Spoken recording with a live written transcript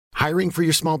Hiring for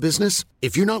your small business?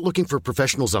 If you're not looking for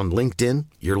professionals on LinkedIn,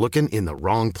 you're looking in the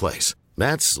wrong place.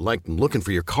 That's like looking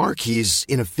for your car keys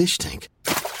in a fish tank.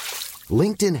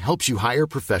 LinkedIn helps you hire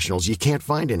professionals you can't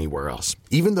find anywhere else,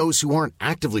 even those who aren't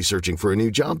actively searching for a new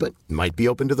job but might be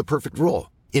open to the perfect role.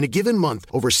 In a given month,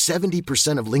 over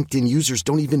 70% of LinkedIn users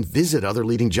don't even visit other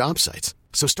leading job sites.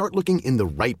 So start looking in the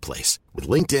right place. With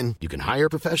LinkedIn, you can hire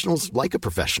professionals like a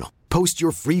professional. Post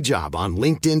your free job on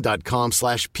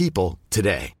linkedin.com/people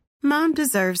today. Mom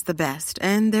deserves the best,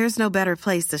 and there's no better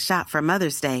place to shop for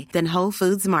Mother's Day than Whole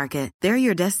Foods Market. They're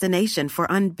your destination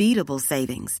for unbeatable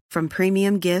savings, from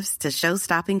premium gifts to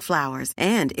show-stopping flowers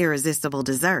and irresistible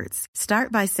desserts.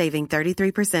 Start by saving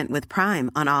 33% with Prime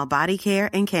on all body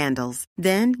care and candles.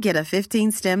 Then get a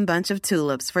 15-stem bunch of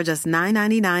tulips for just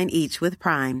 $9.99 each with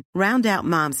Prime. Round out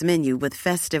Mom's menu with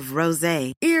festive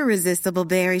rosé, irresistible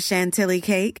berry chantilly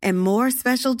cake, and more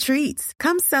special treats.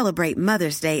 Come celebrate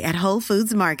Mother's Day at Whole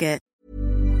Foods Market.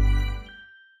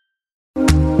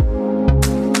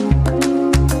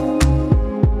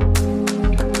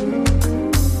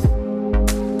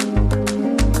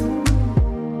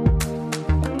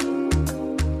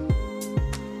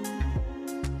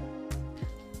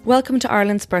 Welcome to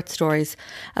Ireland's Birth Stories,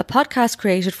 a podcast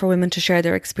created for women to share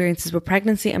their experiences with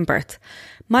pregnancy and birth.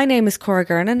 My name is Cora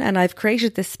Gernan, and I've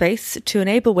created this space to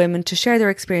enable women to share their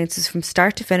experiences from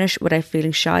start to finish without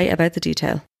feeling shy about the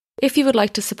detail. If you would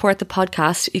like to support the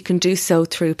podcast, you can do so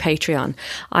through Patreon.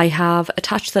 I have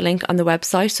attached the link on the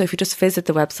website, so if you just visit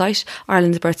the website,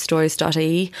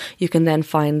 irelandsbirthstories.ie, you can then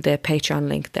find the Patreon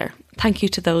link there. Thank you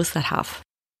to those that have.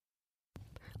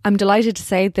 I'm delighted to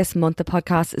say this month the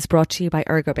podcast is brought to you by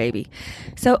Ergobaby.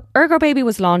 So Ergobaby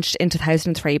was launched in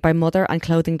 2003 by mother and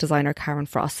clothing designer Karen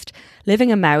Frost.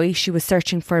 Living in Maui, she was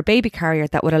searching for a baby carrier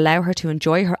that would allow her to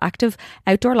enjoy her active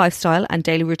outdoor lifestyle and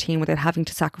daily routine without having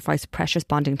to sacrifice precious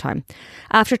bonding time.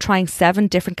 After trying 7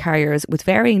 different carriers with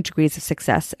varying degrees of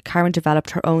success, Karen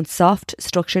developed her own soft,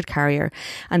 structured carrier,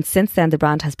 and since then the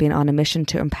brand has been on a mission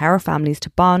to empower families to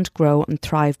bond, grow and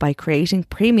thrive by creating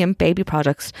premium baby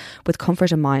products with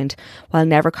comfort in mind, while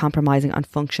never compromising on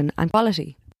function and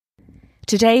quality.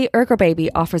 Today, Ergobaby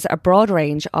offers a broad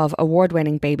range of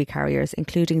award-winning baby carriers,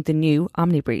 including the new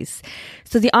OmniBreeze.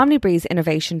 So the OmniBreeze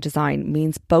innovation design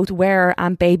means both wearer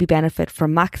and baby benefit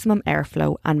from maximum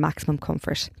airflow and maximum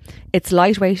comfort. Its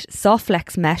lightweight, soft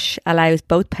flex mesh allows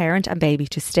both parent and baby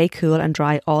to stay cool and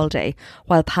dry all day,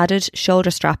 while padded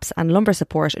shoulder straps and lumbar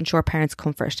support ensure parents'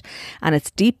 comfort. And its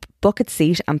deep bucket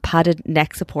seat and padded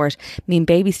neck support mean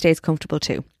baby stays comfortable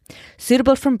too.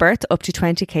 Suitable from birth up to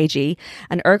 20 kg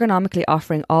and ergonomically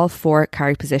offering all 4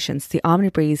 carry positions, the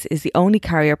OmniBreeze is the only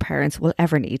carrier parents will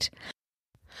ever need.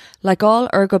 Like all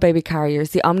Ergobaby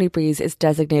carriers, the OmniBreeze is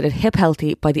designated hip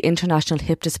healthy by the International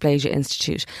Hip Dysplasia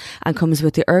Institute and comes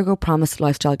with the Ergo Promise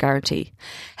Lifestyle Guarantee.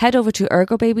 Head over to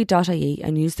ergobaby.ie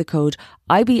and use the code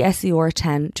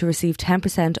IBSER10 to receive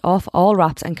 10% off all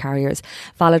wraps and carriers,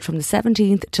 valid from the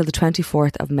 17th till the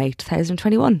 24th of May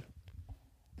 2021.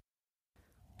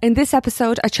 In this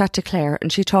episode, I chat to Claire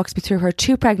and she talks me through her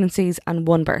 2 pregnancies and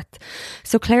 1 birth.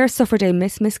 So Claire suffered a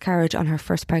miscarriage on her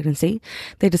first pregnancy.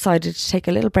 They decided to take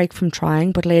a little break from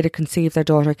trying, but later conceived their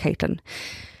daughter, Caitlin.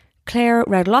 Claire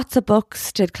read lots of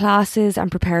books, did classes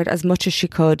and prepared as much as she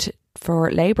could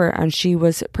for labour, and she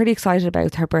was pretty excited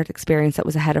about her birth experience that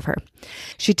was ahead of her.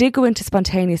 She did go into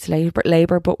spontaneous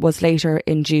labour but was later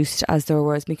induced as there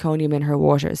was meconium in her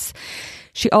waters.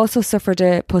 She also suffered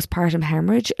a postpartum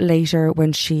hemorrhage later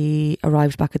when she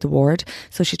arrived back at the ward.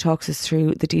 So she talks us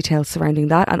through the details surrounding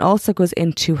that and also goes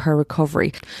into her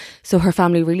recovery. So her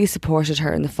family really supported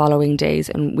her in the following days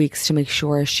and weeks to make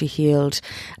sure she healed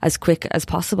as quick as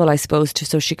possible, I suppose,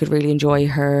 so she could really enjoy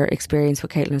her experience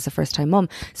with Caitlin as a first time mum.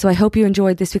 So I hope you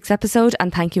enjoyed this week's episode,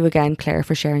 and thank you again, Claire,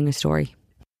 for sharing your story.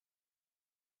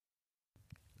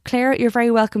 Claire, you're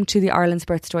very welcome to the Ireland's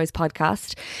Birth Stories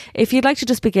podcast. If you'd like to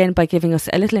just begin by giving us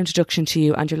a little introduction to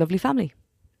you and your lovely family.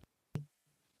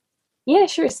 Yeah,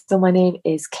 sure. So my name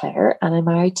is Claire and I'm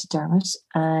married to Dermot,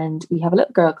 and we have a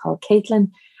little girl called Caitlin,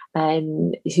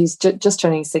 who's just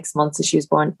turning 6 months. So she was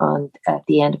born at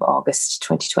the end of August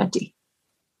 2020.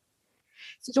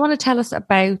 So do you want to tell us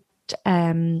about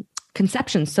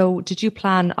conception? So did you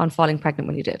plan on falling pregnant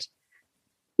when you did?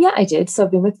 Yeah, I did. So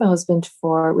I've been with my husband we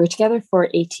were together for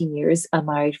 18 years and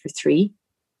married for 3.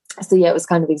 So yeah, it was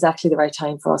kind of exactly the right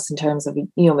time for us in terms of,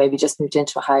 maybe just moved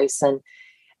into a house, and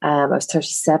I was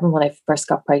 37 when I first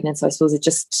got pregnant. So I suppose it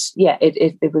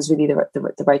was really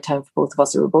the right time for both of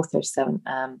us. We were both 37.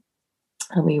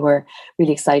 And we were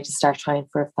really excited to start trying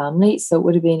for a family. So it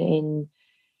would have been in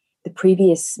the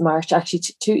previous March, actually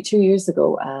 2 years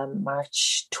ago,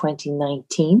 March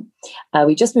 2019,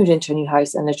 we just moved into a new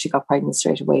house and literally got pregnant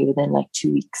straight away within like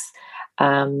 2 weeks.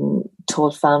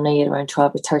 Told family at around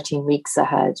 12 or 13 weeks I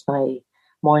had my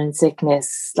morning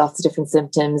sickness, lots of different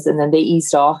symptoms, and then they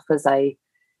eased off as I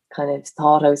kind of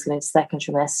thought I was going into second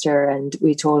trimester, and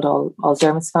we told all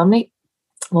Dermot's family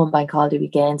one bank holiday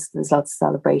weekend, so there's lots of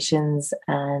celebrations,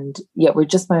 and yeah, we're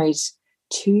just married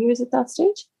 2 years at that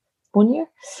stage. 1 year.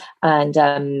 And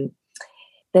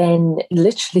then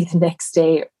literally the next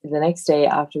day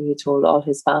after we had told all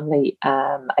his family,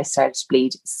 I started to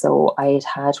bleed. So I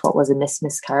had what was a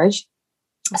miscarriage.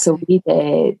 So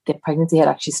the pregnancy had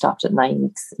actually stopped at 9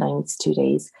 weeks, 2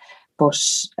 days. But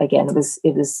again,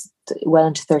 it was well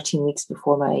into 13 weeks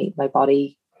before my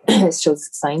body showed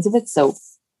signs of it. So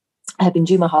I had been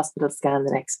due my hospital scan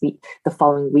the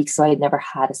following week. So I had never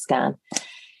had a scan.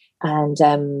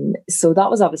 And so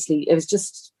that was obviously, it was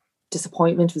just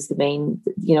disappointment was the main,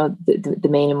 the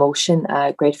main emotion.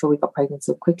 Grateful we got pregnant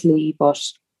so quickly, but,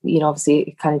 obviously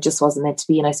it kind of just wasn't meant to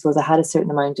be. And I suppose I had a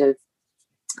certain amount of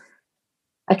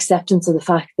acceptance of the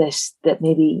fact that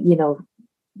maybe,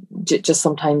 just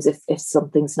sometimes if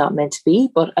something's not meant to be.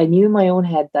 But I knew in my own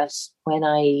head that when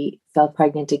I felt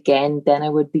pregnant again, then I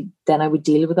would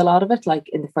deal with a lot of it, like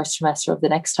in the first trimester of the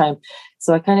next time.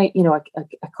 So I kind of,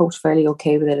 I coped fairly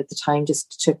okay with it at the time,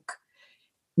 just took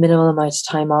minimal amount of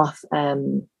time off. I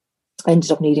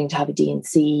ended up needing to have a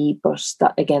D&C, but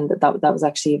that was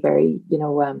actually a very,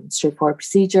 straightforward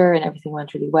procedure, and everything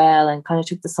went really well, and kind of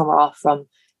took the summer off from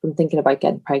thinking about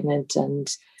getting pregnant,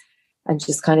 and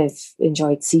just kind of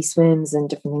enjoyed sea swims and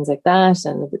different things like that,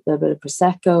 and a little bit of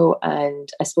Prosecco. And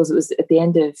I suppose it was at the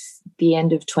end of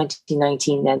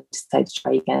 2019 then I decided to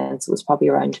try again. So it was probably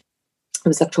around, it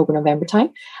was October, November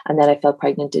time. And then I felt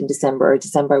pregnant in December.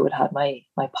 December I would have my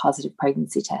positive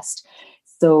pregnancy test.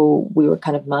 So we were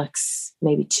kind of max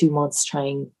maybe 2 months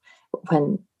trying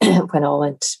when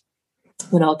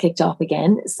all kicked off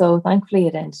again. So thankfully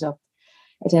it ended up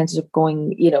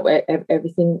going,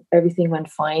 everything went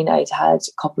fine. I'd had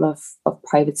a couple of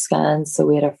private scans. So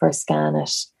we had our first scan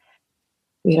at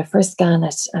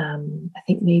I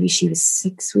think maybe she was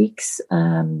 6 weeks.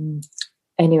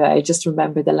 Anyway, I just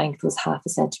remember the length was 0.5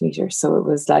 centimeter. So it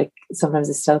was like, sometimes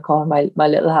I still call my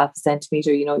little 0.5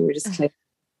 centimeter, you were just like,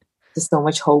 there's so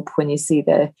much hope when you see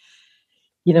the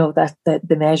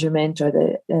measurement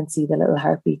and see the little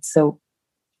heartbeat. So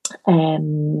as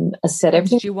I said,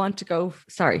 everything. Did you want to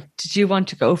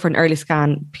go for an early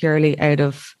scan purely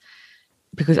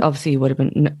because obviously you would have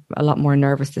been a lot more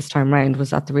nervous this time around? Was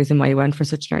that the reason why you went for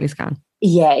such an early scan?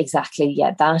 Yeah, exactly.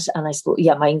 Yeah, that. And I suppose,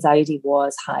 my anxiety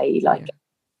was high.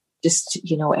 Just,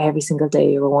 every single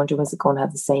day you were wondering, was it going to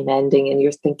have the same ending? And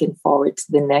you're thinking forward to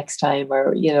the next time,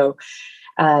 or,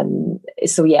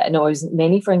 so yeah, no, it was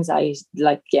mainly for anxiety.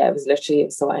 I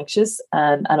was so anxious.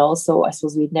 And also I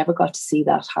suppose we'd never got to see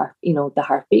that heart, the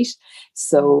heartbeat.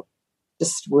 So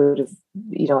just would have,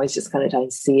 it's just kind of dying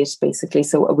to see it basically.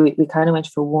 So we kind of went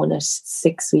for one at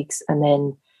 6 weeks, and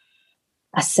then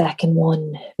a second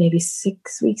one maybe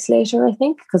 6 weeks later, I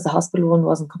think, because the hospital one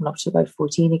wasn't coming up to about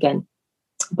 14 again.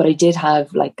 But I did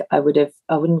have, I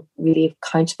wouldn't really have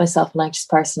counted myself an anxious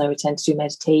person. I would tend to do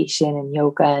meditation and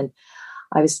yoga, and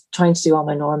I was trying to do all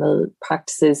my normal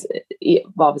practices,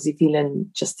 obviously feeling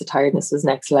just the tiredness was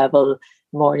next level,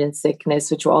 morning sickness,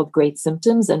 which were all great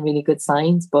symptoms and really good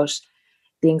signs. But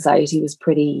the anxiety was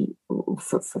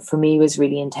for me, was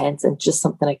really intense, and just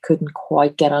something I couldn't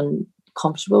quite get on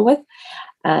comfortable with.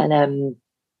 And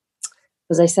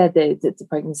as I said, the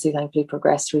pregnancy thankfully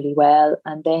progressed really well.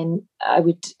 And then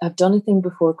I've done a thing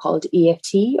before called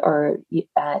EFT, or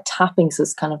tapping. So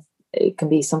it's it can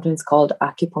be sometimes called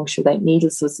acupuncture without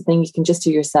needles. So it's a thing you can just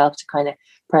do yourself to kind of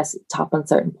tap on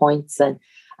certain points and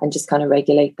just kind of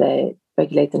regulate the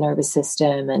nervous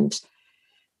system and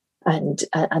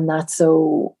that.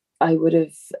 So I would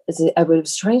have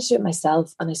trying to do it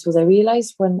myself. And I suppose I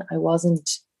realized when I wasn't,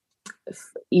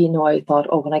 I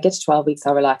thought, when I get to 12 weeks,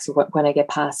 I'll relax. Or when I get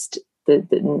past the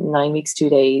 9 weeks, 2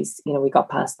 days, we got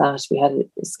past that. We had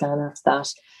a scan after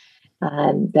that.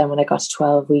 And then when I got to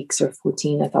 12 weeks or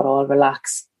 14, I thought, I'll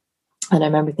relax. And I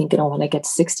remember thinking, when I get to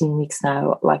 16 weeks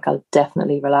now, I'll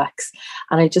definitely relax.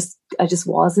 And I just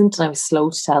wasn't. And I was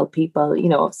slow to tell people,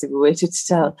 obviously we waited to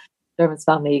tell Dermot's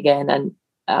family again. And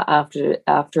after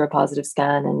a positive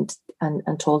scan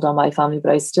and told all my family,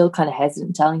 but I was still kind of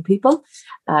hesitant telling people.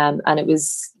 And it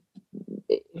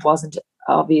wasn't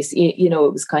obvious, it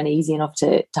was kind of easy enough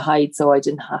to hide. So I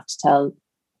didn't have to tell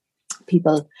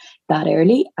people that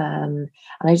early. And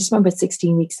I just remember at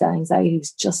 16 weeks, that anxiety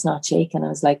was just not shaken. I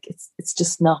was like, it's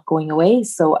just not going away.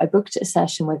 So I booked a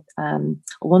session with a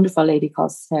wonderful lady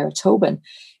called Sarah Tobin,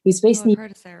 who's basically... I've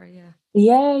heard of Sarah, yeah.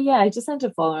 Yeah. I just sent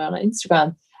a follow her on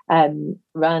Instagram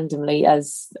randomly,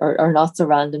 or not so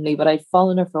randomly, but I'd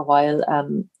followed her for a while.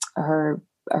 Her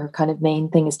kind of main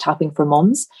thing is tapping for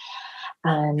mums.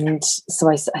 And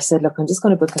so I said, look, I'm just going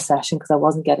to book a session because I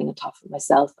wasn't getting on top of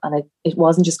myself, and it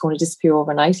wasn't just going to disappear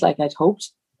overnight like I'd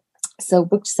hoped. So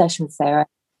booked a session with Sarah,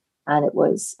 and it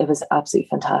was absolutely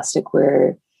fantastic,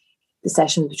 where the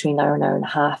session was between an hour and a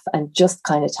half, and just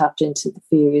kind of tapped into the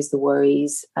fears, the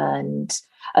worries. And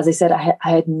as I said, I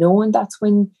had known that's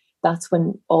when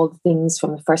all the things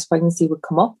from the first pregnancy would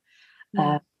come up.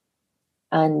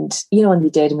 And, and they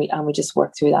did, and we just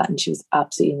worked through that, and she was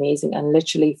absolutely amazing. And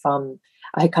literally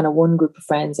I had kind of one group of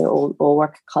friends or all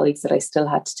work colleagues that I still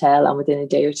had to tell. And within a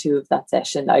day or two of that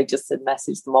session, I just had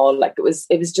messaged them all. Like it was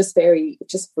just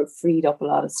freed up a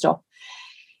lot of stuff.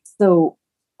 So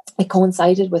it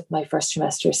coincided with my first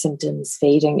trimester symptoms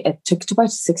fading. It took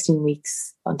about 16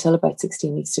 weeks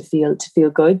to feel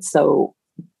good. So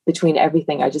between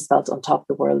everything, I just felt on top of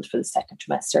the world for the second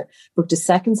trimester. Booked a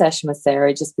second session with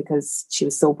Sarah just because she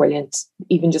was so brilliant,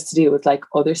 even just to deal with like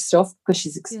other stuff, because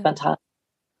she's fantastic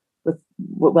with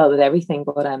everything.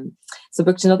 But so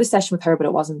booked another session with her, but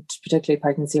it wasn't particularly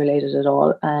pregnancy related at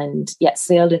all. And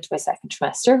sailed into my second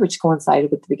trimester, which coincided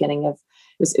with the beginning of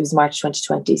it was March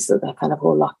 2020. So that kind of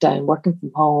whole lockdown, working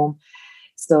from home.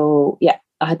 So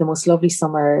I had the most lovely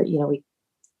summer. We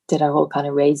did our whole kind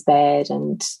of raised bed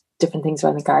and different things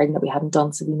around the garden that we hadn't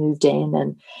done. So we moved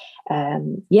in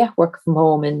and work from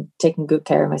home and taking good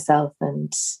care of myself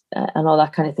and all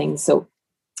that kind of thing. So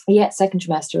second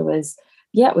trimester was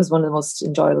one of the most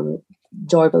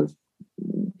enjoyable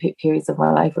periods of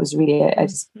my life. It was really, I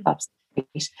just absolutely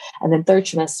great. And then third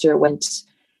trimester went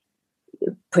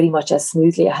pretty much as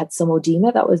smoothly. I had some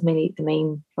edema. That was mainly the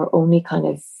main or only kind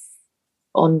of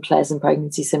unpleasant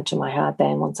pregnancy symptom I had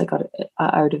then once I got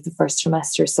out of the first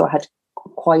trimester. So I had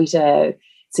quite a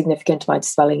significant amount of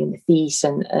swelling in the feet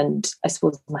and I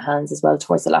suppose my hands as well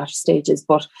towards the latter stages.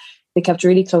 But they kept a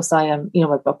really close eye on,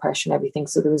 my blood pressure and everything.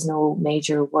 So there was no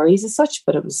major worries as such,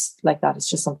 but it was like that. It's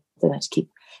just something I had to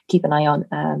keep an eye on.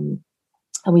 And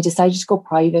we decided to go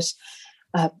private,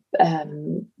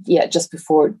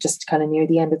 just kind of near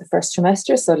the end of the first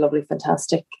trimester. So a lovely,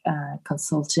 fantastic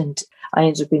consultant. I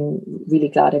ended up being really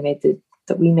glad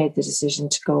that we made the decision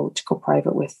to go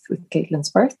private with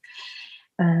Caitlin's birth.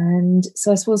 And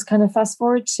so I suppose kind of fast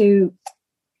forward to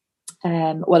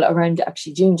around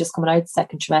actually June, just coming out the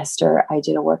second trimester, I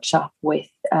did a workshop with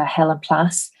Helen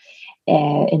Plass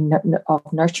of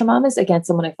Nurture Mamas. Again,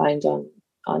 someone I found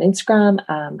on Instagram,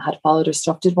 had followed her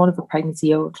stuff, did one of her pregnancy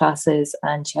yoga classes,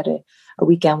 and she had a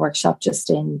weekend workshop just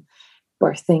in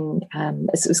birthing.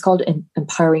 It was called an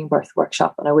Empowering Birth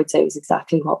Workshop, and I would say it was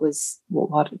exactly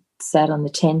what it said on the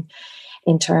tin,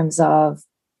 in terms of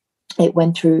it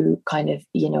went through kind of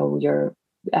your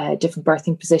different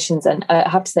birthing positions. And I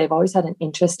have to say, I've always had an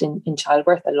interest in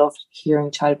childbirth. I loved hearing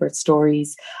childbirth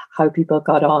stories, how people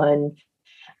got on.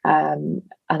 And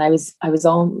I was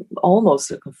almost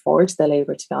looking forward to the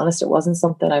labour, to be honest. It wasn't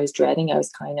something I was dreading. I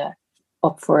was kind of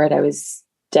up for it. I was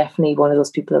definitely one of those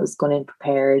people that was going in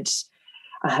prepared.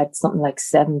 I had something like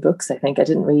 7 books, I think. I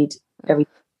didn't read every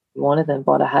one of them,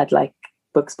 but I had like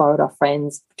books borrowed off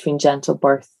friends between gentle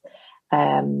birth,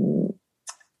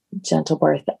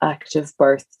 active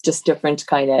birth, just different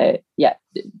kind of,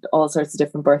 all sorts of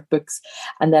different birth books.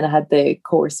 And then I had the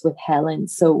course with Helen.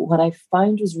 So what I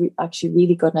found was actually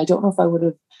really good, and I don't know if I would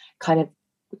have kind of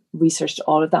researched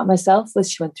all of that myself,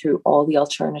 was she went through all the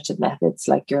alternative methods,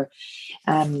 like your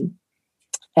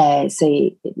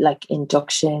say like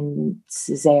induction,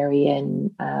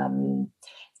 cesarean,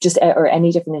 or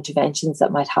any different interventions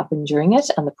that might happen during it,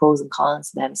 and the pros and cons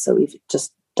of them. So we've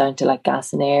just down to like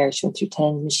gas and air. She went through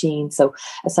 10 machines. So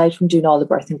aside from doing all the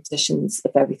birthing positions,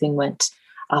 if everything went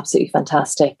absolutely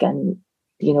fantastic, and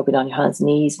being on your hands and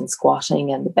knees and squatting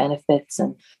and the benefits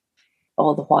and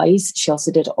all the whys, she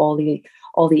also did all the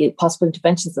possible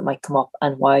interventions that might come up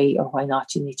and why or why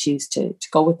not you may choose to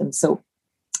go with them. So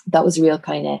that was a real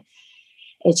kind of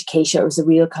education. It was a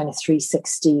real kind of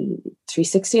 360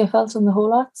 I felt on the whole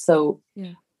lot. So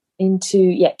came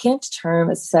to term,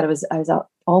 as I said, I was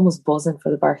almost buzzing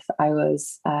for the birth. I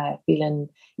was feeling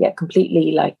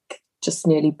completely like just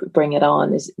nearly bring it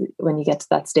on when you get to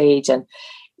that stage, and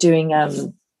doing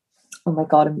oh my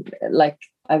god, like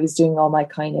I was doing all my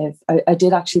kind of I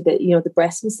did actually the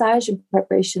breast massage in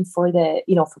preparation for the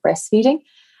for breastfeeding.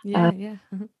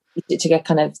 to get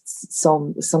kind of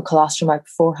some colostrum right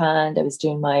beforehand. I was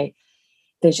doing my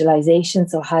visualization,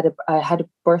 so I had a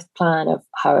birth plan of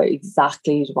how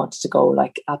exactly you'd wanted to go,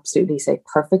 like absolutely say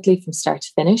perfectly from start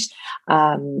to finish.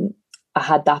 I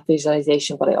had that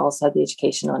visualization, but I also had the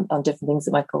education on different things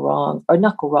that might go wrong, or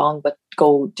not go wrong, but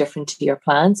go different to your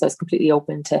plan. So I was completely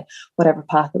open to whatever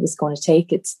path it was going to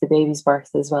take. It's the baby's birth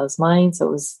as well as mine, so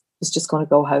it was just going to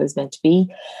go how it was meant to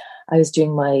be. I was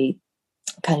doing my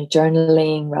kind of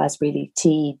journaling, raspberry leaf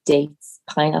tea, dates,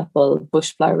 pineapple,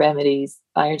 bush flower remedies,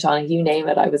 iron tonic, you name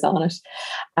it, I was on it.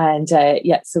 And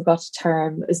so got to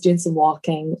term. I was doing some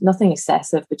walking, nothing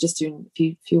excessive, but just doing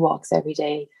a few walks every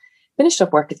day. Finished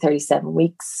up work at 37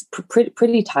 weeks,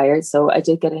 pretty tired. So I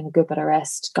did get in a good bit of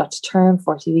rest, got to term,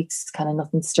 40 weeks, kind of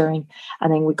nothing stirring.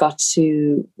 And then we got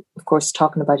to, of course,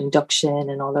 talking about induction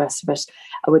and all the rest of it.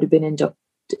 I would have been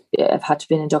I've had to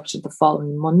be inducted the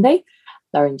following Monday,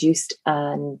 or induced.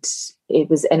 And it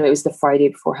was the Friday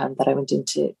beforehand that I went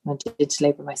into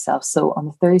labour myself. So on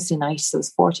the Thursday night, so it was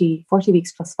 40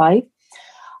 weeks plus 5.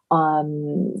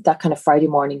 That kind of Friday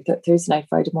morning, Thursday night,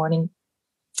 Friday morning,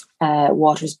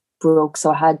 waters broke.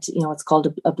 So I had, it's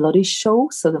called a bloody show.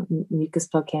 So the mucus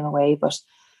plug came away, but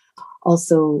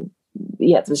also,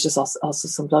 there was just also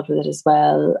some blood with it as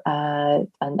well. And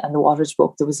the waters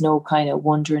broke. There was no kind of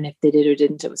wondering if they did or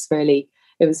didn't. It was fairly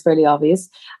obvious.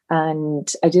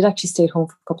 And I did actually stay at home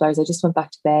for a couple of hours. I just went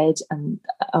back to bed and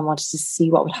I wanted to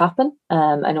see what would happen.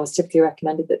 I know it's typically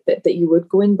recommended that you would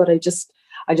go in, but I just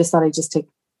thought I'd just take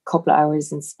a couple of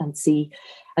hours and see,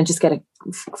 and just get a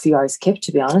few hours kept,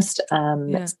 to be honest. I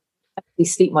didn't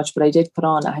sleep much, but I did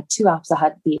I had 2 apps. I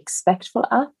had the Expectful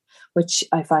app, which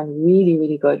I find really,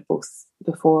 really good, both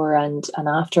before and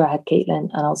after I had Caitlin,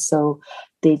 and also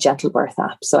the Gentle Birth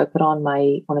app. So I put on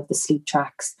one of the sleep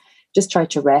tracks, just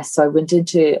tried to rest. So I went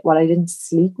into, while I didn't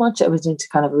sleep much, I was into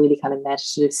kind of a really kind of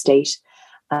meditative state,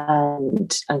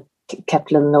 and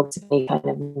kept little notes of any kind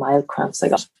of mild cramps I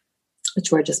got, which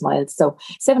were just mild. So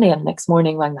 7 a.m. next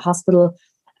morning, rang the hospital,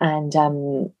 and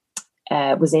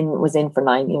was in for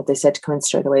 9. They said to come in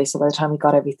straight away. So by the time we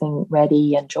got everything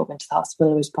ready and drove into the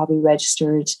hospital, I was probably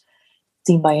registered,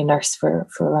 seen by a nurse for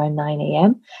around 9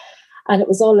 a.m. And it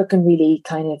was all looking really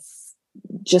kind of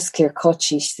just clear cut.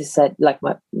 She said, like,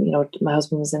 my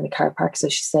husband was in the car park, so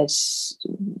she said,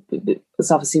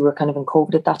 because obviously we're kind of in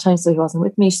COVID at that time, so he wasn't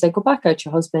with me. She said, go back out to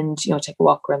your husband, take a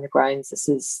walk around the grounds. This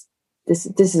is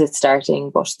it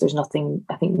starting, but there's nothing.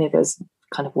 I think maybe it was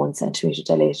kind of 1 centimetre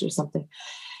dilated or something.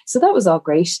 So that was all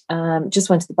great. Just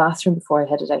went to the bathroom before I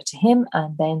headed out to him,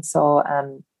 and then saw,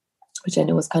 which I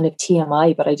know was kind of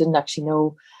TMI, but I didn't actually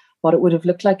know what it would have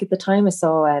looked like at the time. I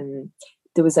saw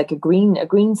there was like a green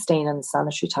stain on the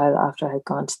sanitary tile after I had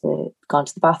gone to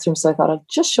the bathroom. So I thought I'd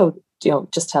just show,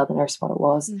 just tell the nurse what it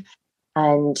was. Mm.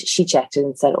 And she checked it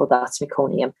and said, "Oh, that's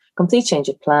meconium. Complete change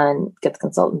of plan. Get the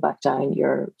consultant back down.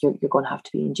 You're going to have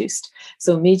to be induced."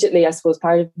 So immediately, I suppose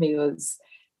part of me was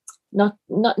not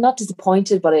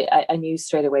disappointed, but I knew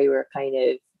straight away we were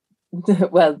kind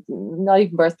of, well, not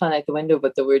even birth plan out the window,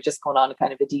 but that we were just going on a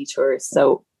kind of a detour.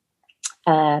 So,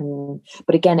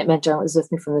 but again, it meant Dermot was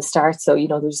with me from the start. So,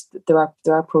 there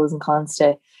are pros and cons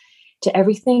to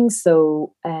everything.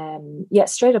 So,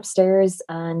 straight upstairs,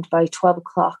 and by 12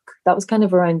 o'clock, that was kind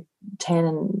of around 10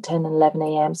 and 11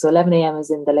 a.m. So 11 a.m. was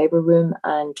in the labour room,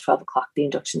 and 12 o'clock the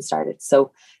induction started.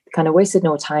 So kind of wasted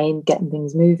no time getting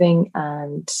things moving,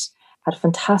 and had a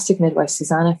fantastic midwife,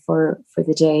 Susanna, for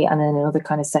the day, and then another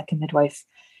kind of second midwife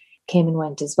came and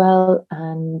went as well.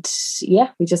 And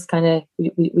we just kind of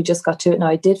we just got to it. Now,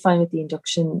 I did find with the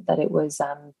induction that it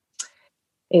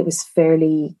was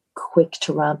fairly quick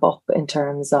to ramp up in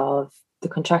terms of the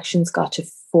contractions got to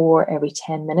 4 every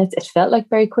 10 minutes. It felt like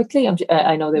very quickly.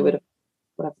 I know they would have,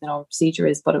 whatever the normal procedure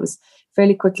is, but it was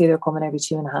fairly quickly. They were coming every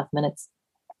 2.5 minutes.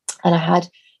 And I had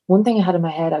one thing I had in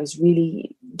my head. I was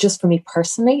really, just for me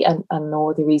personally, and no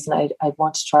other reason, I'd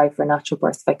want to try for a natural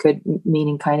birth if I could,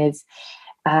 meaning kind of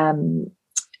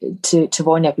to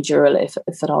avoid an epidural if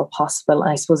at all possible.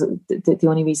 And I suppose the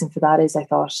only reason for that is I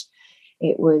thought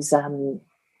it was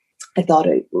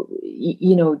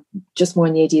just more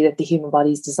in the idea that the human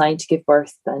body is designed to give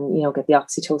birth and, get the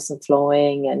oxytocin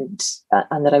flowing, and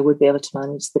that I would be able to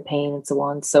manage the pain and so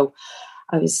on. So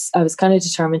I was kind of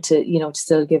determined to, to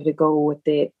still give it a go with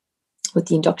the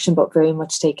induction, but very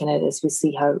much taking it as we'll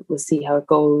see how it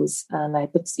goes. And I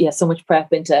put so much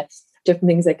prep into different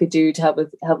things I could do to help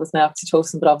with my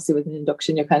oxytocin, but obviously with an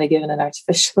induction you're kind of given an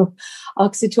artificial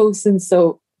oxytocin.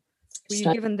 So were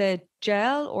you given the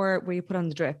gel or were you put on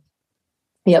the drip?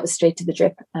 Yeah, it was straight to the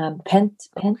drip. Pent.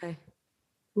 Okay.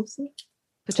 Pitocin?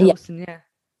 Pitocin, yeah.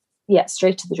 Yeah,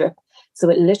 straight to the drip. So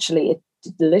it literally,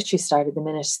 literally started the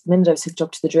minute I was hooked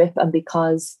up to the drip. And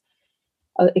because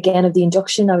again of the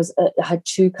induction, I had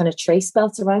two kind of trace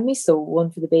belts around me, so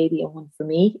one for the baby and one for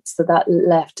me. So that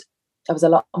left, I was a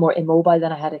lot more immobile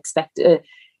than I had expected.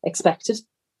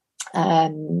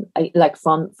 I like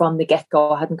from the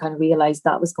get-go, I hadn't kind of realized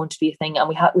that was going to be a thing. And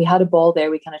we had a ball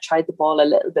there. We kind of tried the ball a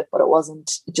little bit, but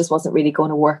it just wasn't really going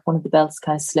to work. One of the belts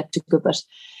kind of slipped a good bit.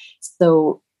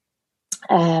 So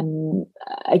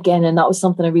again, and that was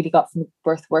something I really got from the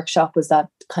birth workshop, was that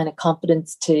kind of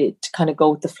confidence to kind of go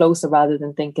with the flow. So rather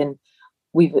than thinking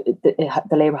the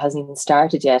labor hasn't even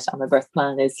started yet and my birth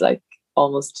plan is like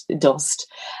almost dust,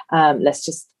 let's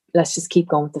just keep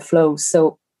going with the flow.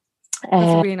 So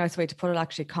that's a really nice way to put it,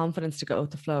 actually, confidence to go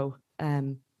with the flow,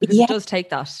 because it does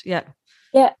take that. Yeah.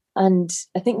 And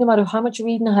I think no matter how much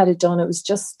reading I had done, it was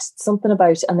just something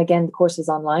about, and again, the course is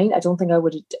online. I don't think I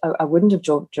wouldn't have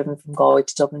driven from Galway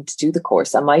to Dublin to do the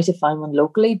course. I might have found one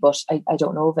locally, but I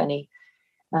don't know of any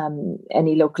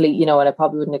locally, and I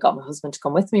probably wouldn't have got my husband to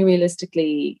come with me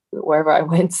realistically wherever I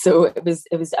went. So it was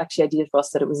actually ideal for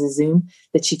us that it was a Zoom,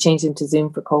 that she changed into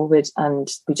Zoom for COVID, and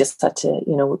we just had to,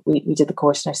 we did the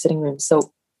course in our sitting room.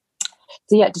 So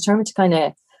yeah, determined to kind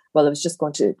of, I was just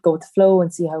going to go with the flow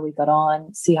and see how we got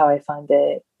on, see how I found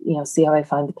the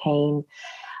pain.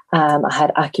 I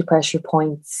had acupressure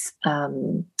points,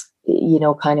 kind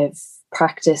of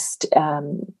practiced,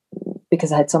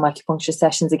 because I had some acupuncture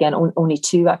sessions, again, only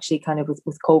two actually, kind of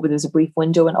with COVID. There was a brief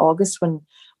window in August when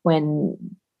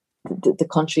the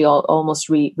country almost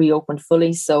reopened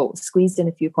fully. So squeezed in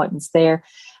a few appointments there.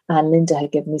 And Linda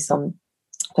had given me some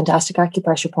fantastic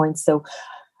acupressure points. So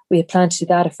we had planned to do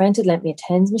that. A friend had lent me a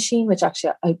TENS machine, which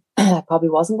actually I probably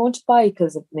wasn't going to buy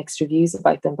because of mixed reviews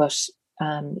about them, but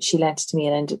she lent it to me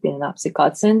and ended up being an absolute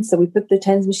godsend. So we put the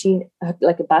TENS machine,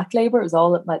 like a back labor, it was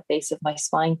all at my base of my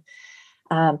spine.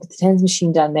 Put the TENS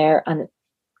machine down there, and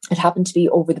it happened to be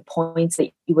over the points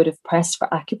that you would have pressed for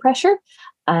acupressure.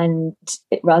 And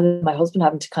rather than my husband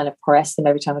having to kind of press them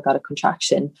every time I got a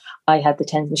contraction, I had the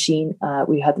TENS machine.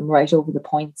 We had them right over the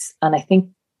points. And I think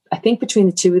between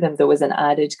the two of them, there was an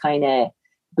added kind of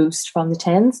boost from the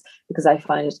TENS, because I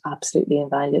find it absolutely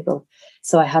invaluable.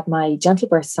 So I had my Gentle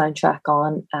Birth soundtrack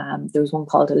on. There was one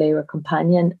called Alera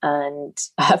Companion, and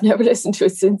I have never listened to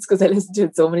it since, because I listened to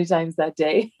it so many times that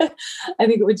day. I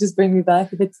think it would just bring me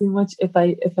back a bit too much if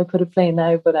I put it playing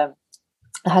now. But I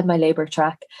had my labor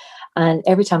track, and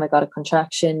every time I got a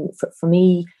contraction, for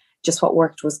me, just what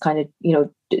worked was kind of,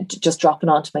 just dropping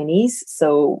onto my knees.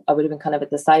 So I would have been kind of at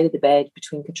the side of the bed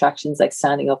between contractions, like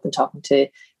standing up and talking to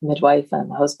the midwife and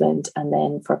my husband. And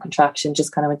then for a contraction,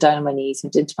 just kind of went down on my knees,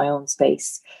 went into my own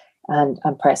space and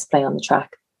pressed play on the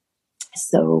track.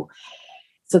 So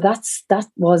that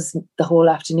was the whole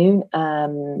afternoon.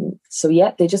 So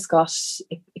yeah, they just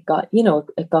it got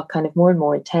kind of more and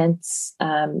more intense.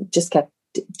 Just kept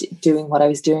doing what I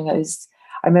was doing. I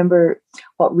remember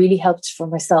what really helped for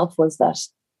myself was that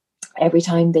every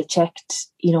time they checked,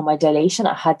 my dilation,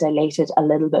 I had dilated a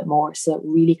little bit more. So it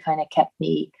really kind of kept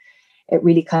me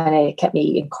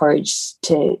encouraged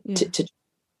to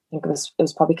I think it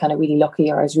was probably kind of really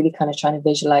lucky, or I was really kind of trying to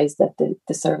visualize that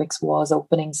the cervix was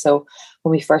opening. So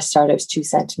when we first started, I was 2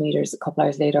 centimeters. A couple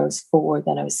hours later, I was 4,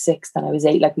 then I was 6, then I was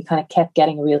 8. Like, we kind of kept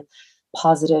getting a real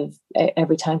positive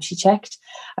every time she checked.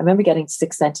 I remember getting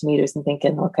 6 centimeters and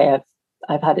thinking, okay,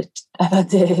 I've had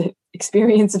the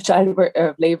experience of childbirth,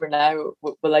 of labor now.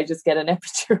 Will I just get an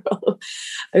epidural?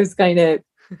 I was kind of,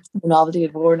 the novelty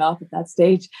had worn off at that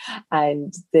stage,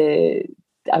 and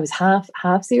I was half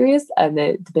serious, and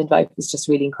the midwife was just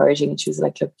really encouraging, and she was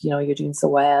like, look, you're doing so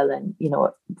well, and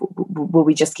will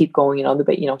we just keep going the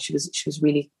bit. She was just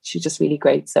really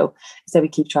great. So we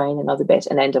keep trying another bit,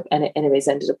 and ended up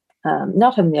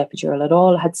not having the epidural at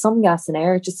all. I had some gas and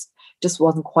air, just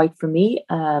wasn't quite for me.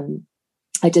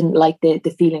 I didn't like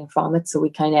the feeling from it, so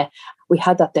we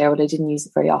had that there, but I didn't use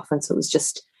it very often. So it was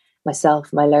just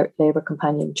myself, my labor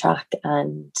companion track,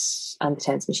 and the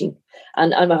TENS machine,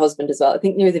 and my husband as well. I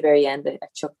think near the very end, I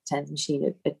chucked the TENS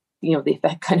machine. The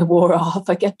effect kind of wore off.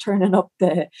 I kept turning up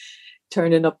the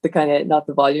kind of, not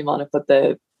the volume on it, but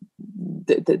the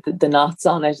knots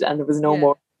on it, and there was no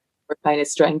more kind of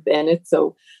strength in it.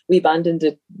 So we abandoned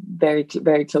it very,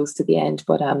 very close to the end.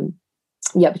 But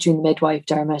between the midwife,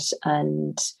 Dermot,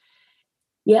 and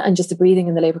just the breathing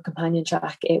and the labor companion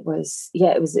track, it was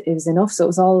enough.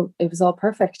 So it was all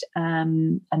perfect.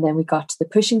 And then we got to the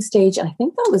pushing stage, and I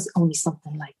think that was only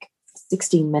something like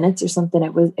 16 minutes or something.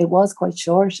 It was quite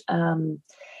short. And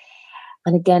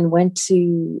again,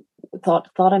 thought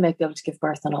I might be able to give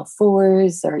birth on all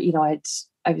fours, or I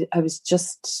was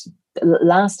just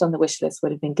last on the wish list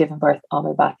would have been giving birth on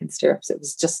my back in stirrups. It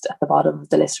was just at the bottom of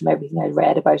the list from everything I'd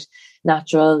read about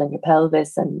natural and your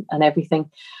pelvis and everything.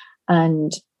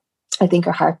 And I think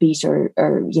her heartbeat or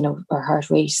her heart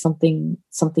rate, something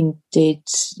did,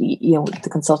 the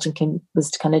consultant was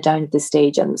kind of down at this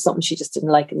stage, and it was something she just didn't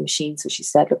like in the machine. So she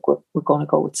said, look, we're going to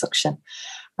go with suction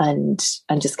and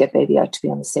just get baby out to be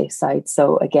on the safe side.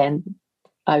 So again,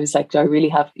 I was like, do I really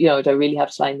have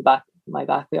to lie in my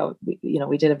back?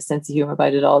 We did have a sense of humor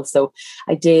about it all. So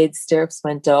I did, stirrups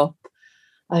went up.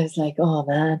 I was like, oh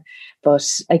man. But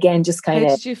again, just kind of.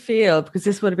 How did you feel? Because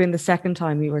this would have been the second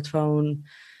time you were thrown.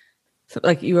 So,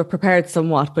 like, you were prepared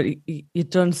somewhat, but you'd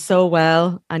done so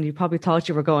well, and you probably thought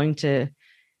you were going to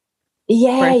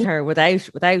birth her without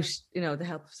the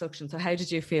help of suction. So how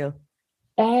did you feel?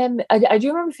 I do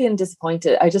remember feeling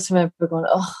disappointed. I just remember going,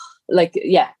 oh, like,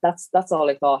 yeah, that's all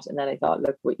I thought. And then I thought,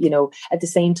 look, at the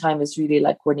same time, it's really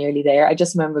like, we're nearly there. I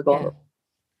just remember going,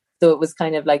 so it was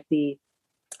kind of like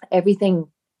everything,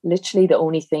 literally the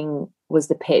only thing was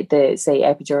the say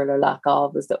epidural or lack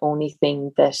of was the only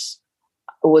thing that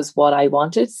was what I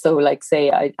wanted. So like,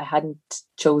 say I hadn't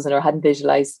chosen or hadn't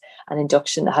visualized an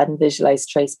induction, I hadn't visualized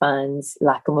trace bands,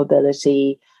 lack of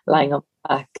mobility, lying on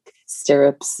back,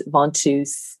 stirrups,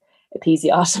 ventouse,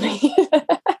 episiotomy,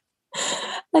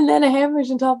 and then a hemorrhage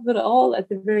on top of it all at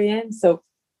the very end. So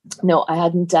no, I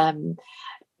hadn't.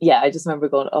 I just remember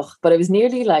going, oh, but I was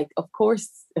nearly like, of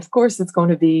course it's going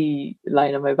to be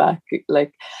lying on my back,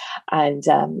 like, and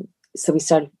so we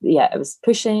started. Yeah, I was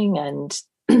pushing, and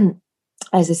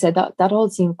as I said, that all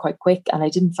seemed quite quick, and I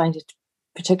didn't find it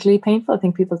particularly painful. I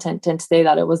think people tend to say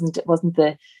that it wasn't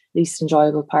the least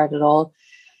enjoyable part at all.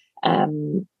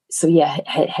 So yeah,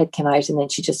 head came out, and then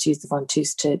she just used the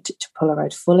ventouse to pull her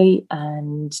out fully.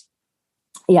 And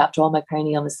yeah, after all my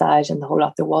perineal massage and the whole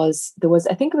lot, there was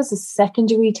I think it was a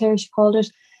secondary tear, she called it,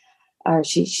 or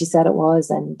she said it was,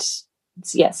 and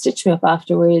yeah, stitched me up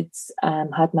afterwards.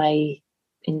 Had my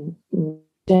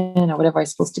or whatever I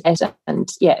was supposed to get, and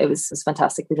yeah, it was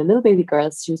fantastic. We had a little baby girl.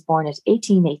 She was born at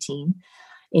 18:18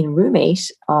 in room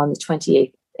 8 on the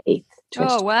 28th.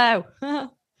 Oh wow!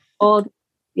 Oh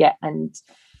yeah, and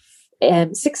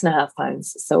 6.5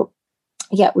 pounds. So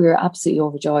yeah, we were absolutely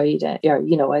overjoyed.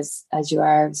 As you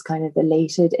are, I was kind of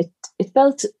elated. It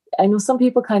felt. I know some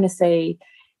people kind of say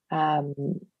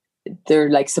they're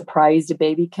like surprised a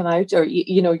baby came out, or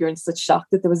you're in such shock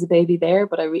that there was a baby there.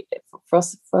 But for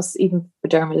us, even for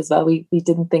Dermot as well, we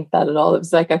didn't think that at all. It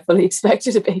was like I fully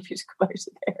expected a baby to come out of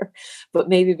there. But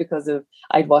maybe because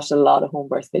I'd watched a lot of home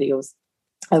birth videos,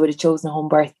 I would have chosen a home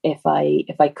birth if I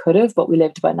could have. But we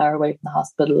lived about an hour away from the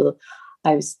hospital.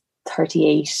 I was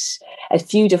 38. A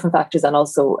few different factors, and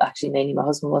also actually mainly my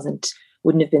husband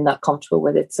wouldn't have been that comfortable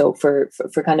with it. So for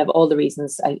kind of all the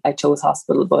reasons, I chose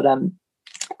hospital. But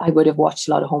I would have watched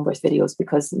a lot of home birth videos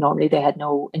because normally they had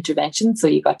no intervention, so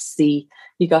you got to see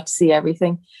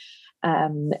everything.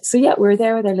 So yeah, we were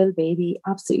there with our little baby,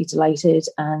 absolutely delighted,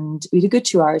 and we had a good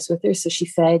 2 hours with her. So she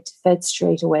fed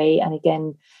straight away, and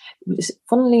again,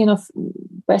 funnily enough,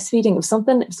 breastfeeding was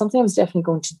something I was definitely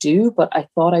going to do, but I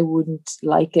thought I wouldn't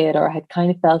like it, or I had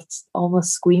kind of felt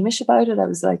almost squeamish about it. I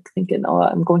was like thinking, oh,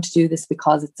 I'm going to do this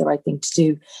because it's the right thing to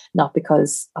do, not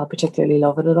because I particularly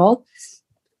love it at all.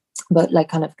 But like,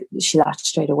 kind of, she latched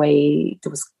straight away. There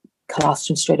was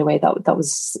colostrum straight away. That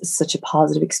was such a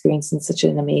positive experience and such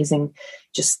an amazing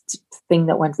just thing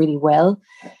that went really well.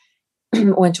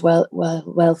 Went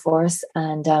well for us.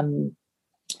 And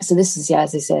so this is, yeah,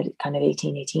 as I said, kind of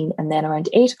 18. And then around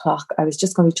 8 o'clock, I was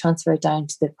just going to be transferred down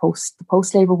to the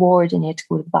post labor ward, and you had to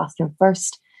go to the bathroom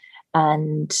first.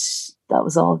 And that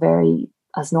was all very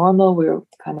as normal. We were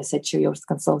kind of said cheerio to the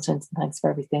consultants and thanks for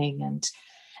everything. And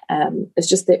it's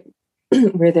just that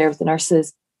we're there with the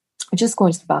nurses, just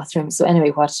going to the bathroom. So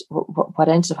anyway, what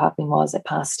ended up happening was I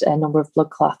passed a number of blood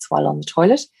clots while on the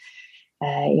toilet.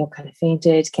 Kind of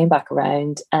fainted, came back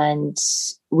around, and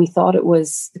we thought it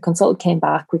was, the consultant came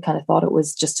back, we kind of thought it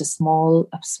was just a small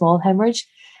hemorrhage.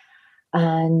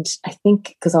 And I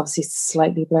think, because obviously it's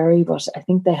slightly blurry, but I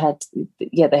think they had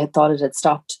thought it had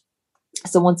stopped.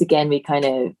 So once again, we kind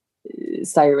of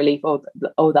sigh of relief, oh,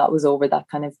 that was over, that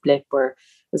kind of blip or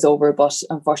was over, but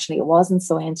unfortunately it wasn't.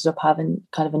 So I ended up having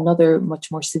kind of another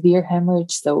much more severe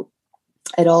hemorrhage. So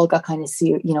it all got kind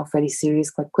of fairly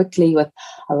serious quite quickly, with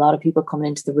a lot of people coming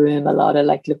into the room, a lot of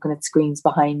like looking at screens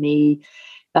behind me,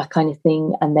 that kind of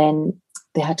thing. And then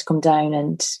they had to come down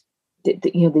and they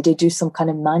did do some kind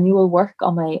of manual work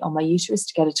on my uterus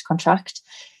to get it to contract,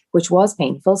 which was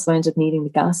painful. So I ended up needing the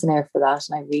gas and air for that,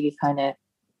 and I really kind of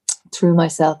threw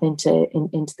myself into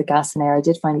the gas and air. I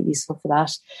did find it useful for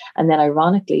that. And then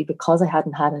ironically, because I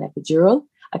hadn't had an epidural,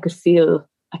 could feel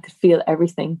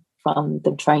everything from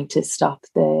them trying to stop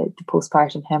the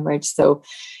postpartum hemorrhage. So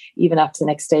even after the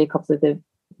next day, a couple of the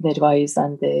midwives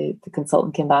and the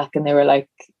consultant came back and they were like,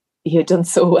 you had done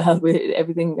so well, with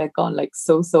everything had gone like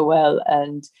so well,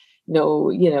 and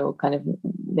no, kind of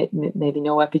maybe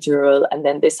no epidural. And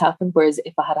then this happened, whereas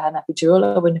if I had had an epidural,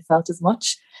 I wouldn't have felt as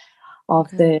much of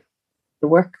the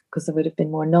work, because I would have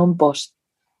been more numb. But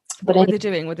what were they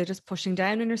doing? Were they just pushing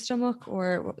down in your stomach,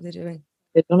 or what were they doing?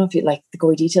 I don't know if you like the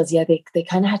gory details. Yeah, they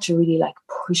kind of had to really like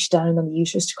push down on the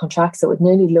uterus to contract. So it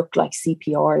nearly looked like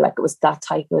CPR, like it was that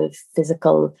type of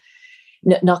physical,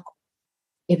 not,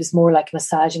 it was more like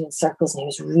massaging in circles, and he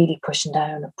was really pushing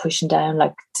down,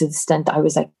 like to the extent that I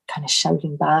was like kind of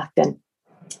shouting back. And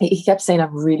he kept saying,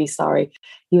 I'm really sorry.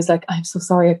 He was like, I'm so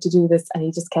sorry I have to do this. And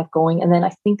he just kept going. And then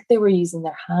I think they were using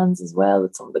their hands as well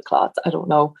with some of the clots. I don't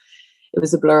know. It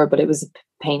was a blur, but it was a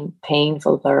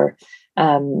painful blur.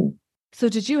 So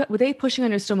were they pushing on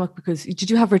your stomach because did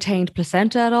you have retained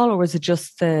placenta at all, or was it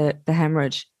just the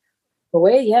hemorrhage?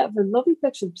 Away, yeah, a lovely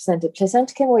picture of the placenta.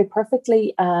 Placenta came away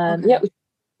perfectly. Yeah, we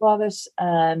saw it.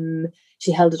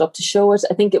 She held it up to show it.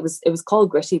 I think it was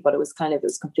called gritty, but it was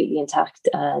completely intact.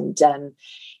 And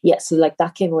so like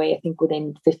that came away, I think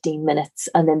within 15 minutes.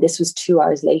 And then this was 2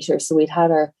 hours later. So we'd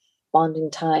had our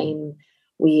bonding time.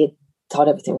 We had thought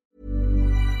everything.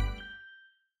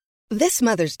 This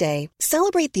Mother's Day,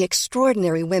 celebrate the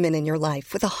extraordinary women in your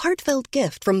life with a heartfelt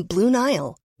gift from Blue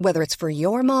Nile. Whether it's for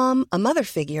your mom, a mother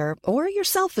figure, or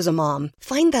yourself as a mom,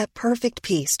 find that perfect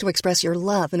piece to express your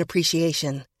love and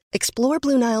appreciation. Explore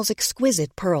Blue Nile's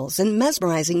exquisite pearls and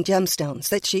mesmerizing gemstones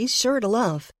that she's sure to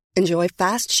love. Enjoy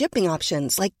fast shipping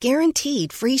options like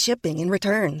guaranteed free shipping and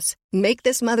returns. Make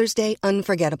this Mother's Day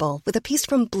unforgettable with a piece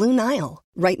from Blue Nile.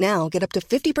 Right now, get up to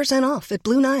 50% off at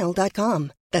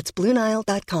BlueNile.com. That's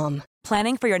BlueNile.com.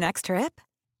 Planning for your next trip?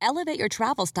 Elevate your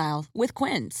travel style with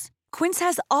Quince. Quince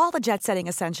has all the jet-setting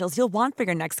essentials you'll want for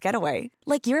your next getaway,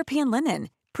 like European linen,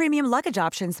 premium luggage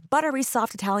options, buttery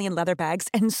soft Italian leather bags,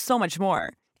 and so much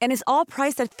more. And is all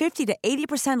priced at 50 to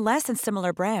 80% less than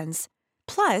similar brands.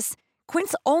 Plus,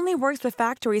 Quince only works with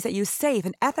factories that use safe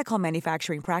and ethical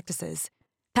manufacturing practices.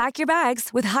 Pack your bags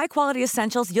with high-quality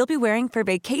essentials you'll be wearing for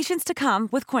vacations to come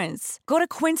with Quince. Go to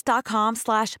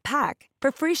quince.com/pack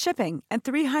for free shipping and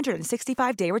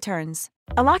 365-day returns.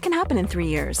 A lot can happen in 3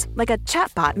 years, like a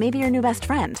chatbot may be your new best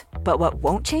friend. But what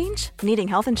won't change? Needing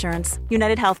health insurance.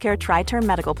 United Healthcare Tri-Term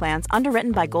Medical Plans,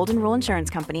 underwritten by Golden Rule Insurance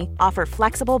Company, offer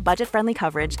flexible, budget-friendly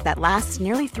coverage that lasts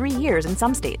nearly 3 years in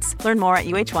some states. Learn more at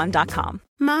uh1.com.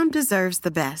 Mom deserves the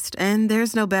best, and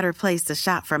there's no better place to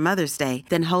shop for Mother's Day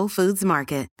than Whole Foods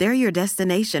Market. They're your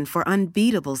destination for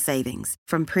unbeatable savings,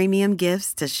 from premium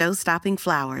gifts to show-stopping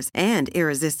flowers and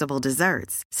irresistible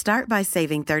desserts. Start by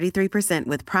saving 33%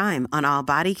 with Prime on all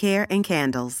body care and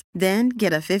candles. Then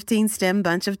get a 15-stem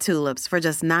bunch of tulips for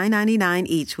just $9.99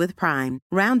 each with Prime.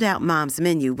 Round out Mom's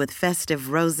menu with festive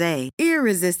rosé,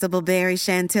 irresistible berry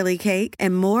chantilly cake,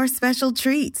 and more special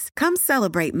treats. Come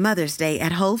celebrate Mother's Day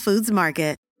at Whole Foods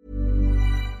Market.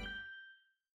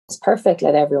 It's perfect,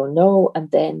 let everyone know.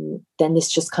 And then this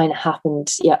just kind of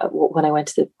happened, when I went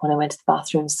to the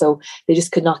bathroom. So they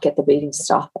just could not get the bleeding to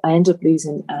stop. I ended up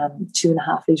losing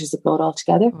 2.5 liters of blood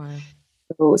altogether.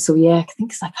 Wow. So yeah, I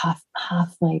think it's like half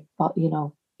my,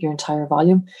 your entire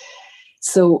volume.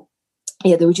 So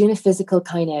yeah, they were doing a physical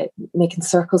kind of making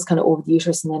circles kind of over the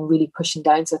uterus and then really pushing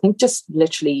down. So I think just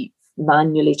literally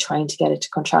manually trying to get it to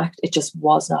contract, it just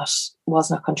was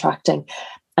not contracting.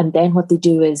 And then what they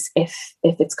do is if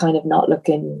it's kind of not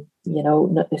looking,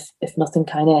 if nothing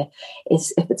kind of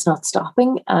is, if it's not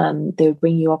stopping, they would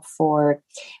bring you up for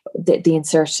the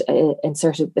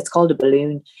inserted, it's called a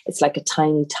balloon. It's like a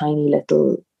tiny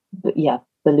little,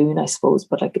 balloon, I suppose,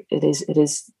 but like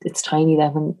it's tiny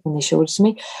then when they showed it to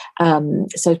me.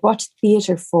 So I watched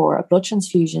theatre for a blood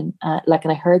transfusion, and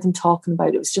I heard them talking about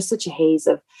it. It was just such a haze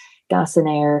of gas and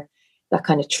air, that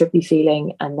kind of trippy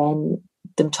feeling, and then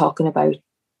them talking about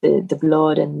the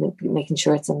blood and making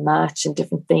sure it's a match and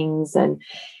different things. And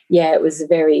yeah, it was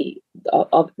very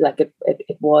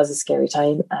it was a scary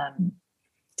time.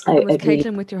 Was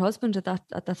Caitlin with your husband at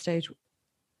that stage?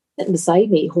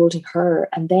 Beside me, holding her.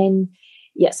 And then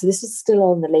so this was still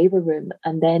all in the labour room,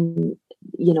 and then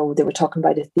they were talking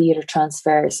about a theatre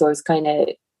transfer. So I was kind of,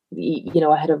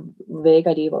 I had a vague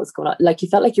idea what was going on. Like you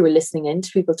felt like you were listening in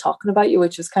to people talking about you,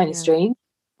 which was kind of strange.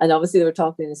 And obviously they were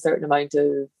talking in a certain amount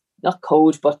of, not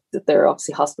code, but they're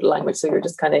obviously hospital language. So you're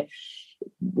just kind of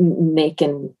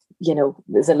making,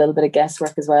 there's a little bit of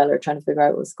guesswork as well, or trying to figure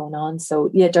out what's going on. So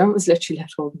yeah, Dermot was literally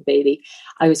left holding the baby.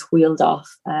 I was wheeled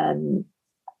off.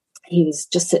 he was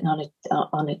just sitting on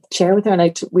a chair with her,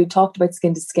 and we talked about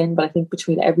skin to skin, but I think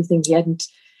between everything he hadn't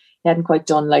quite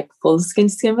done like full skin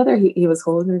to skin with her. He was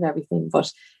holding her and everything,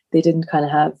 but they didn't kind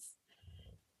of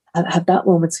have that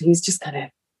moment. So he was just kind of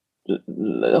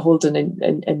holding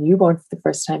a newborn for the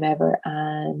first time ever.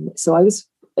 And so I was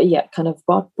kind of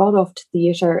brought off to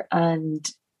theatre and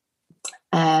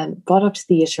kind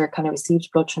of received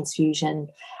blood transfusion,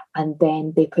 and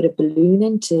then they put a balloon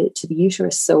into the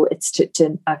uterus. So it's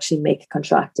to actually make it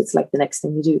contract. It's like the next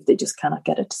thing you do if they just cannot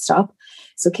get it to stop.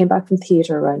 So I came back from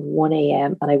theatre around 1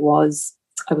 a.m. and I was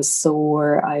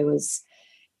sore. I was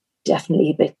definitely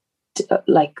a bit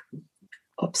like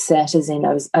upset, as in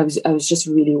I was just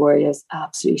really worried. I was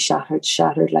absolutely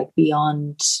shattered like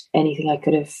beyond anything I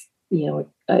could have,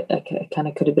 I kind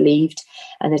of could have believed.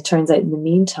 And it turns out in the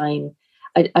meantime,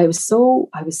 I was so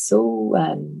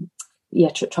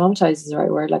traumatized is the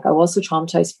right word. Like I was so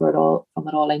traumatized from it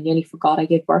all. I nearly forgot I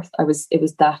gave birth. It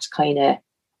was that kind of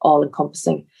all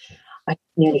encompassing. I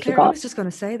nearly forgot. I was just going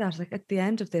to say that, like at the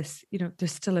end of this,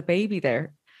 there's still a baby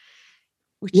there.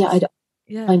 Kind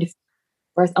of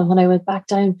birth. And when I went back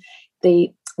down,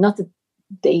 they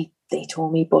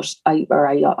told me, but I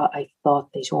thought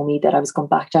they told me that I was going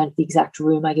back down to the exact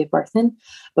room I gave birth in.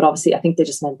 But obviously I think they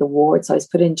just meant the ward. So I was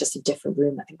put in just a different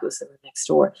room. I think it was the room next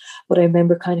door. But I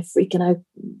remember kind of freaking out,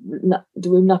 the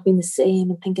room not being the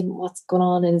same, and thinking, what's going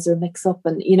on? And is there a mix up?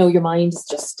 And, your mind is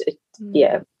just, it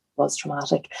was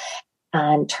traumatic.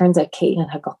 And turns out Caitlin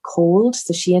had got cold.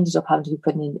 So she ended up having to be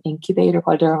put in an incubator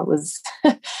while Dermot was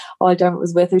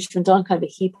with her. She went on kind of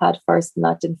a heat pad first, and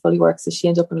that didn't fully work. So she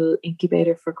ended up in a little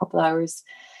incubator for a couple of hours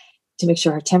to make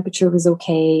sure her temperature was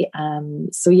okay.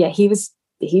 He was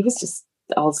just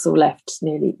also left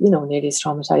nearly as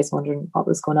traumatized, wondering what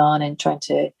was going on and trying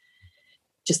to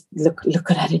just look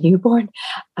at a newborn,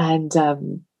 and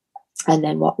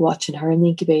then watching her in the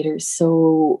incubator.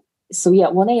 So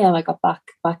 1 a.m. I got back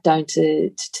down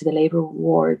to the labour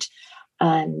ward,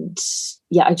 and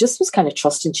I just was kind of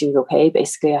trusting she was okay.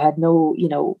 Basically, I had no,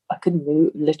 I couldn't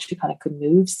move, literally kind of couldn't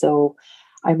move. So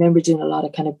I remember doing a lot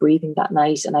of kind of breathing that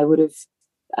night, and I would have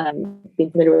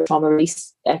been familiar with trauma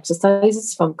release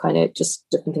exercises from kind of just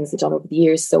different things I've done over the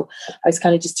years. So I was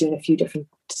kind of just doing a few different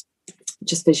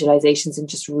just visualizations and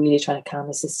just really trying to calm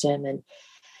the system and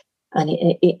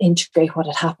integrate what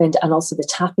had happened. And also the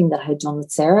tapping that I had done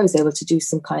with Sarah, I was able to do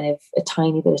some kind of a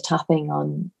tiny bit of tapping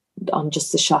on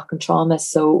just the shock and trauma.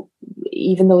 So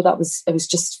even though I was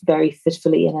just very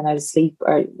fitfully in and out of sleep,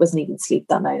 or it wasn't even sleep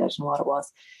that night, I don't know what it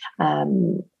was.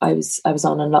 I was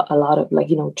on a lot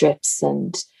of drips,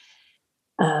 and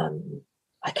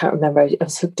I can't remember. I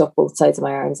was hooked up both sides of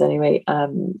my arms anyway,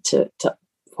 to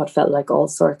what felt like all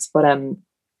sorts. But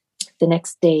the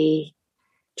next day,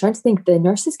 trying to think, the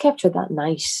nurses kept her that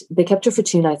night. They kept her for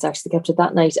 2 nights, actually. They kept her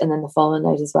that night and then the following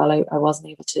night as well. I wasn't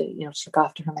able to, to look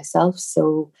after her myself.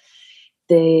 So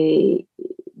then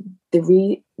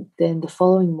the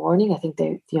following morning, I think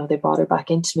they brought her back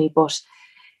into me. But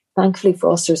thankfully for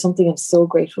us, there's something I'm so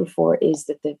grateful for, is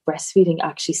that the breastfeeding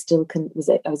actually still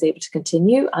I was able to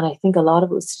continue. And I think a lot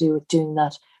of it was to do with doing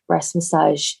that breast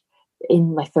massage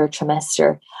in my 3rd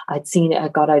trimester. I'd seen it, I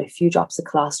got out a few drops of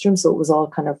colostrum, so it was all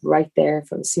kind of right there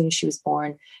from as soon as she was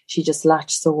born. She just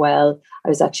latched so well. I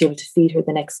was actually able to feed her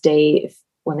the next day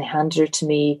when they handed her to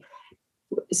me.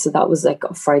 So that was like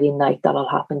a Friday night. That all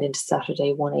happened into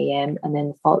Saturday 1 a.m. and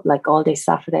then like all day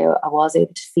Saturday I was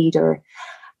able to feed her,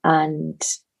 and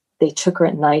they took her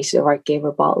at night, or I gave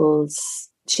her bottles.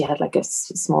 She had like a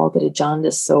small bit of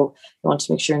jaundice, so I wanted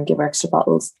to make sure and give her extra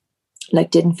bottles.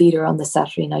 Didn't feed her on the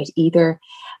Saturday night either.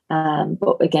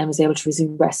 But again, was able to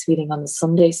resume breastfeeding on the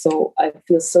Sunday. So I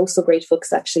feel so grateful,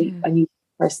 because actually I knew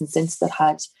a person since that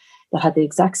had the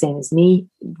exact same as me,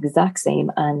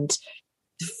 and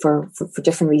for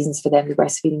different reasons for them, the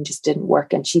breastfeeding just didn't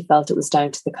work, and she felt it was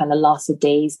down to the kind of loss of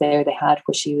days there they had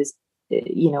where she was,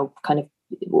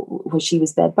 where she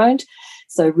was bedbound.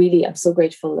 So really, I'm so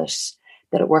grateful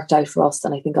that it worked out for us,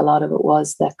 and I think a lot of it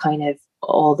was that kind of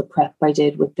all the prep I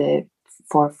did with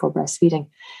for breastfeeding.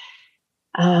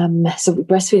 So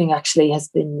breastfeeding actually has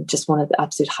been just one of the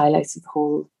absolute highlights of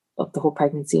the whole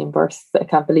pregnancy and birth. I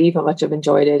can't believe how much I've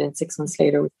enjoyed it. And 6 months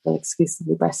later, we're still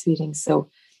exclusively breastfeeding. So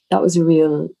that was a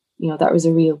real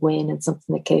win, and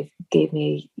something that gave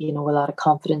me, a lot of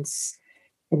confidence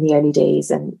in the early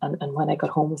days and when I got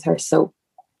home with her. So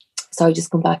I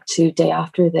just come back to day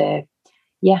after the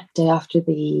day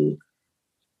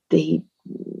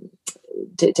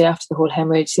after the whole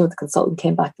hemorrhage. The consultant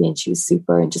came back in, she was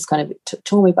super, and just kind of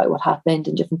told me about what happened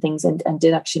and different things, and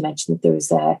did actually mention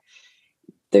that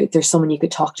there's someone you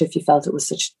could talk to if you felt it was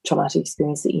such a traumatic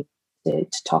experience that you to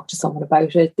talk to someone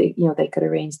about it, they could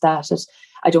arrange that.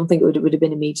 I don't think it would have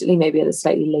been immediately, maybe at a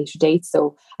slightly later date.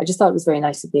 So I just thought it was very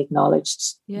nice that they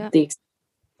acknowledged the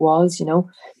was,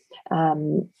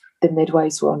 the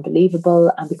midwives were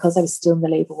unbelievable. And because I was still in the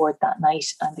labour ward that night,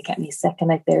 and they kept me a second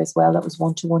night there as well, that was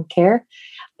one-to-one care.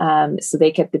 So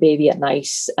they kept the baby at night,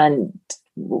 and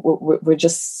we're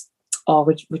just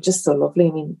so lovely.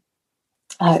 I mean,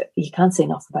 you can't say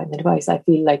enough about midwives. I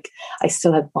feel like I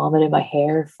still had vomit in my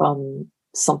hair from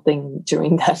something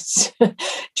during the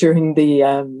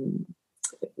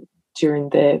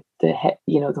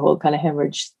the whole kind of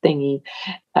hemorrhage thingy,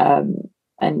 and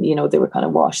they were kind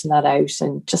of washing that out,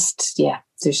 and just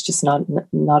there's just not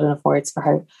enough words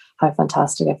for how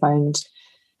fantastic I found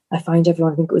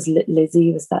everyone. I think it was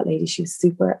Lizzie was that lady. She was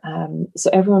super. So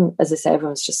everyone, as I said,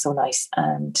 everyone's just so nice,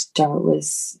 and Dermot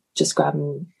was just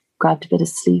grabbed a bit of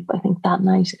sleep, I think, that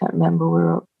night. I can't remember.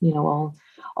 We were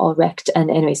all wrecked.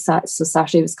 And anyway, so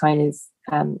Saturday was kind of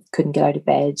couldn't get out of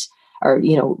bed, or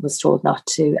was told not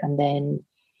to. And then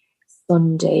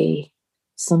Sunday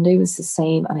was the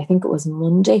same, and I think it was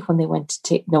Monday when they went to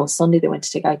take Sunday they went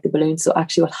to take out the balloon. So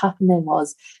actually what happened then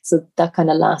was, so that kind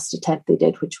of last attempt they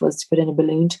did, which was to put in a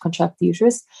balloon to contract the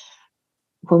uterus,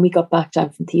 when we got back down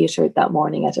from theatre that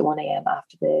morning at 1 a.m.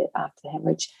 after the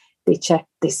hemorrhage, they checked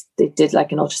this, they did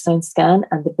like an ultrasound scan,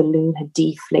 and the balloon had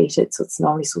deflated. So it's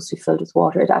normally supposed to be filled with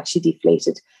water. It actually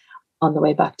deflated on the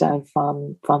way back down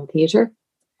from theatre.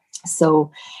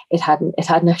 So it hadn't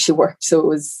actually worked. So it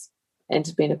was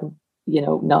ended up being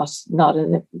not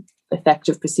an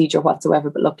effective procedure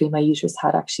whatsoever. But luckily my uterus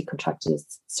had actually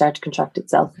started to contract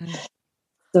itself. Okay.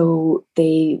 So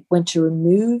they went to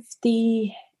remove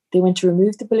the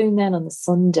balloon then on the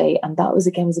Sunday, and that was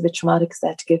a bit traumatic because they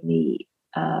had to give me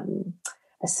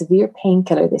a severe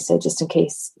painkiller, they said, just in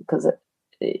case, because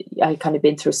I kind of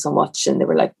been through so much, and they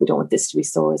were like, we don't want this to be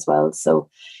sore as well. So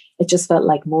it just felt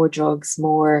like more drugs,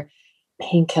 more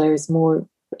painkillers, more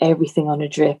everything on a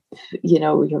drip,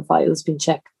 your vitals being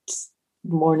checked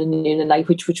morning, noon and night,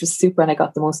 which was super, and I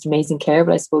got the most amazing care.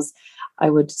 But I suppose I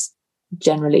haven't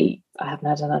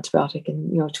had an antibiotic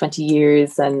in 20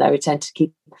 years, and I would tend to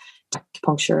keep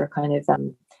acupuncture kind of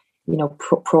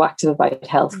proactive about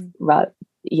health. I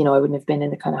wouldn't have been in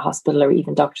the kind of hospital or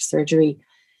even doctor surgery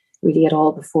really at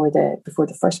all before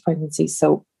the first pregnancy.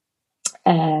 So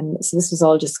so this was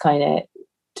all just kind of,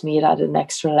 to me, it added an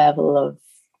extra level of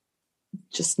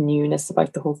just newness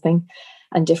about the whole thing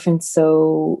and different.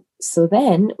 So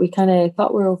then we kind of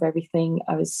thought we were over everything.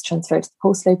 I was transferred to the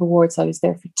post-labour ward, so I was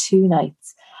there for 2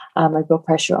 nights. My blood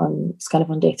pressure on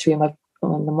day 3,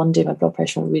 on the Monday, my blood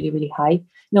pressure went really, really high.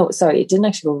 No, sorry, it didn't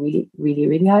actually go really, really,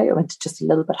 really high. It went just a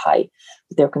little bit high,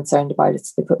 but they were concerned about it.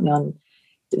 So they put me on,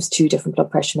 there was 2 different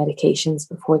blood pressure medications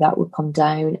before that would come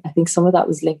down. I think some of that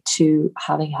was linked to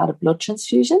having had a blood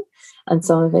transfusion, and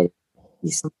some of it,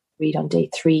 you read on day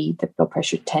 3, the blood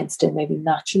pressure tends to maybe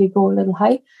naturally go a little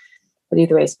high. But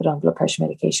either way, I put on blood pressure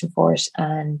medication for it.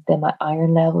 And then my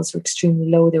iron levels were extremely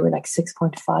low. They were like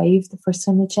 6.5 the first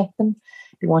time I checked them.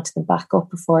 They wanted them back up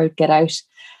before I would get out.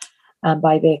 And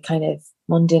by the kind of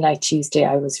Monday night, Tuesday,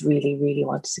 I was really, really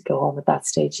wanted to go home at that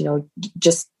stage.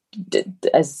 Just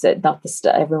as I said,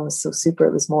 everyone was so super.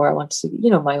 It was more, I wanted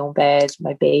to, my own bed,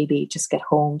 my baby, just get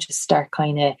home, just start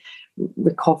kind of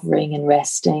recovering and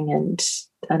resting and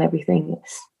everything.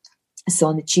 So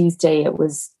on the Tuesday, it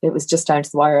was just down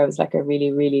to the wire. I was like, I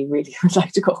really, really, really would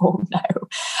like to go home now,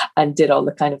 and did all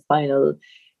the kind of final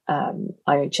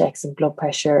iron checks and blood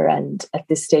pressure. And at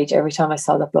this stage, every time I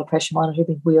saw that blood pressure monitor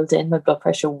being wheeled in, my blood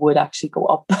pressure would actually go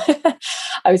up.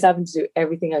 I was having to do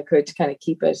everything I could to kind of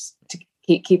keep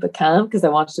it calm, because I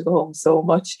wanted to go home so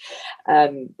much.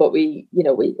 But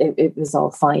it was all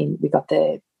fine. We got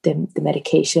the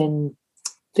medication.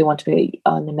 They wanted to be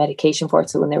on the medication for it.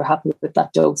 So when they were happy with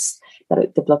that dose,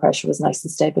 that the blood pressure was nice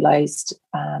and stabilized,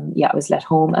 I was let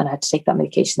home, and I had to take that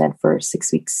medication then for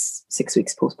 6 weeks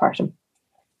postpartum.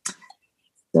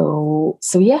 So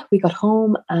we got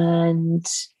home, and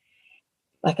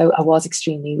like I was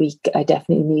extremely weak. I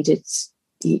definitely needed,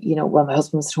 my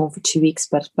husband was at home for 2 weeks,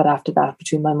 but after that,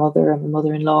 between my mother and my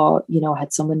mother-in-law, I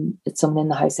had someone in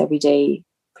the house every day,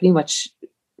 pretty much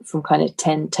from kind of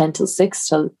 10 till 6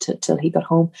 till he got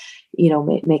home,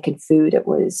 making food. I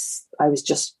was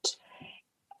just,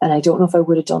 and I don't know if I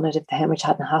would have done it if the hemorrhage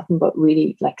hadn't happened, but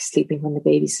really like sleeping when the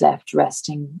baby slept,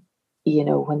 resting,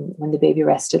 when the baby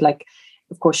rested. Like,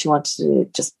 of course, she wanted to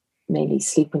just mainly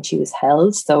sleep when she was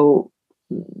held. So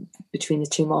between the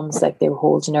 2 mums, like, they were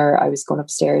holding her. I was going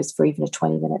upstairs for even a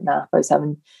 20-minute nap. I was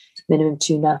having minimum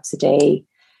 2 naps a day.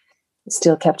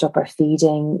 Still kept up our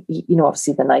feeding.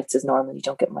 Obviously the nights as normal, you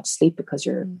don't get much sleep because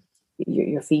you're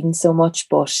you're feeding so much.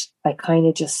 But I kind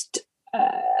of just,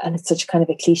 and it's such kind of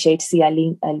a cliche to see, I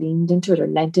leaned into it or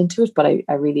lent into it, but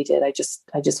I really did. I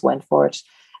just went for it,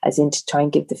 as in to try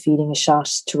and give the feeding a shot,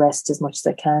 to rest as much as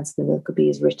I can, so the milk could be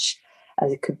as rich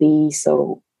as it could be,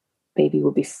 so baby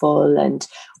would be full. And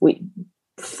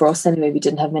for us anyway, we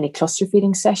didn't have many cluster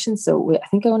feeding sessions, so I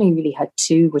think I only really had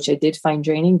 2, which I did find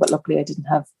draining, but luckily I didn't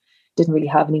really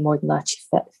have any more than that. She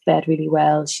fed really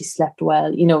well, she slept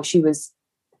well, she was,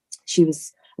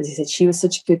 as I said, she was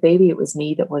such a good baby. It was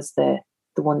me that was the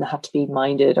one that had to be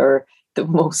minded, or the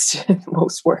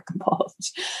most work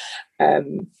involved.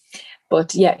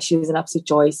 But yeah, she was an absolute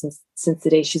joy since the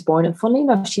day she was born. And funnily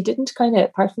enough, she didn't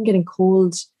apart from getting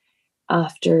cold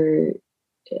after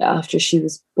she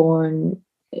was born,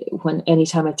 when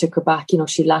anytime I took her back,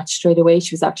 she latched straight away.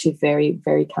 She was actually a very,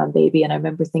 very calm baby. And I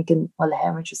remember thinking, while the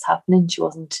hemorrhage was happening,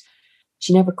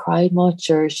 she never cried much,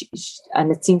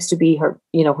 and it seems to be her,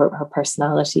 her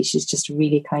personality. She's just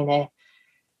really kind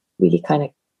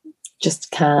of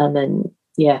just calm, and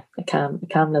a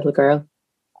calm little girl.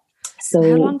 So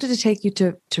how long did it take you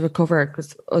to recover?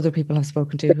 Because other people I've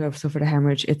spoken to who have suffered a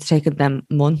hemorrhage, it's taken them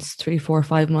months, 3, 4,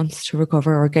 5 months to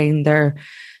recover or get their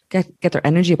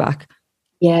energy back.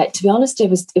 Yeah, to be honest, it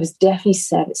was definitely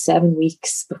 7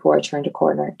 weeks before I turned a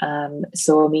corner.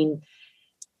 So I mean,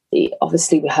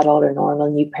 obviously we had all our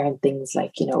normal new parent things,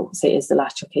 like, say, is the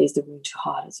latch okay? Is the room too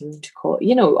hot? Is the room too cold?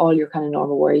 All your kind of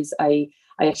normal worries. I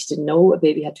actually didn't know a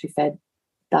baby had to be fed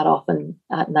that often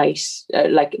at night.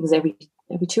 Like, it was every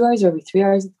 2 hours or every 3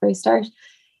 hours at the very start.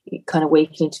 Kind of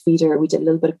waking to feed her. We did a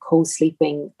little bit of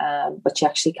co-sleeping, but she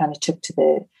actually kind of took to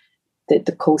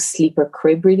the co-sleeper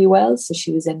crib really well. So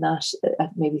she was in that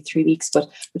at maybe 3 weeks. But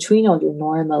between all your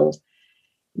normal,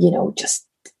 just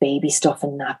baby stuff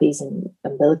and nappies and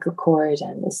umbilical cord,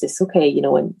 and is this okay?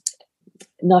 And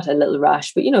not a little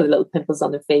rash, but the little pimples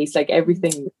on their face, like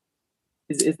everything.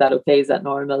 Is that okay? Is that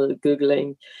normal?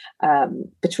 Googling.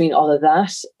 Between all of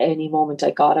that, any moment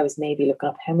I got, I was maybe looking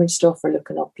up hemorrhage stuff or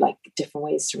looking up like different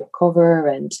ways to recover.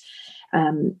 And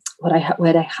what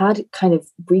I had kind of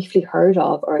briefly heard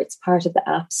of, or it's part of the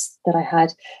apps that I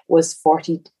had, was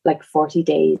 40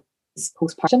 days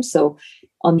postpartum. So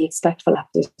on the Expectful app,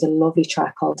 there's a lovely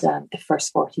track called the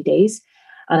first 40 days.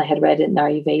 And I had read it in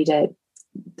Ayurveda,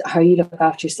 how you look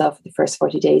after yourself for the first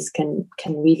 40 days can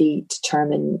really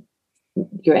determine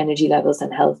your energy levels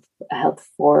and health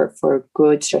for a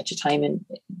good stretch of time, and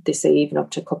they say even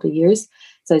up to a couple of years.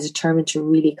 So I was determined to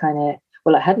really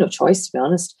I had no choice, to be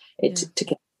honest, to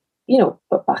get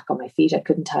but back on my feet. I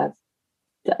couldn't have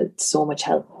so much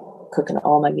help cooking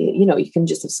all my meal. You can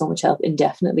just have so much help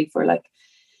indefinitely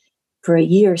for a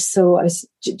year. So I was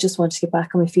just wanted to get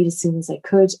back on my feet as soon as I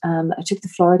could. I took the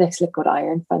Floradex liquid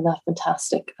iron, found that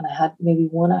fantastic, and I had maybe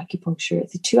 2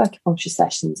 acupuncture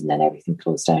sessions, and then everything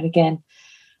closed down again.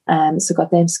 So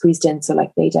got them squeezed in. So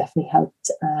they definitely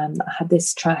helped. I had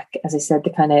this track, as I said,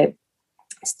 the kind of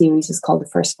series was called the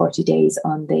first 40 days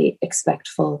on the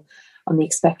Expectful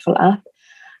app,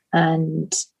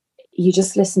 and you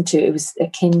just listen to, it was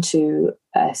akin to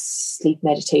a sleep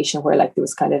meditation where there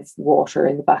was kind of water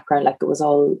in the background, it was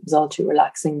all too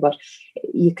relaxing, but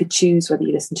you could choose whether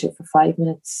you listen to it for 5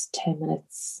 minutes, 10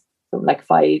 minutes,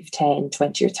 5, 10,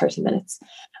 20 or 30 minutes.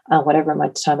 And whatever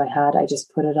amount of time I had, I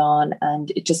just put it on, and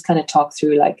it just kind of talked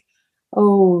through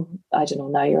oh, I don't know,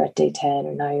 now you're at day 10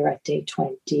 or now you're at day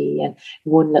 20, and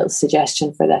one little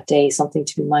suggestion for that day, something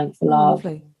to be mindful of.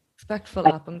 Lovely. Expectful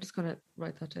app. I'm just going to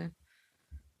write that down.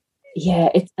 Yeah,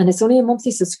 it's only a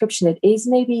monthly subscription. It is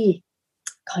maybe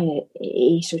kind of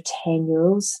 €8 or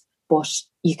 €10, but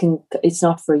it's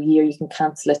not for a year. You can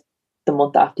cancel it the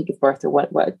month after you give birth,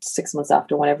 or 6 months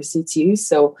after, whenever suits you.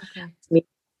 So it's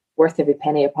worth every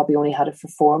penny. I probably only had it for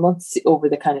 4 months over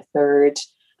the kind of third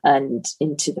and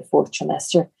into the fourth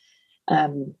trimester.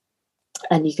 And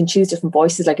you can choose different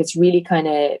voices. It's really kind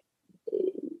of,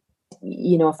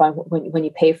 when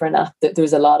you pay for an app,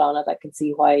 there's a lot on it. I can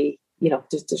see why.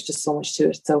 There's just so much to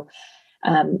it. So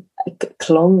I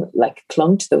clung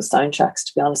to those soundtracks,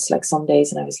 to be honest, some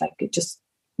days, and I was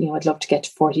I'd love to get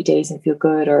to 40 days and feel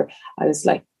good. Or I was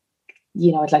I'd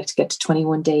like to get to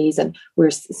 21 days. And we're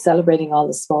celebrating all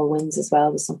the small wins as well.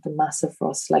 It was something massive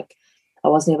for us. I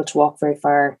wasn't able to walk very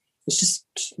far. It was just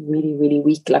really, really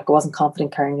weak. I wasn't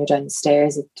confident carrying her down the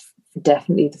stairs.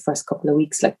 Definitely the first couple of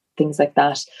weeks, things like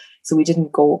that. So we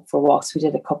didn't go for walks. We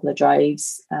did a couple of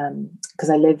drives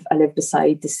because I live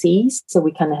beside the sea. So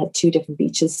we kind of had 2 different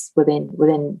beaches within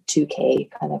 2K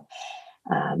kind of.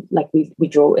 We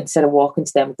drove, instead of walking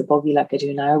to them with the buggy like I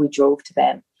do now, we drove to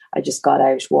them. I just got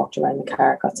out, walked around the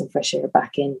car, got some fresh air,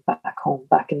 back home,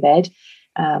 back in bed.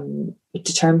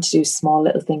 determined to do small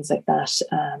little things like that.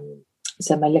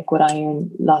 So my liquid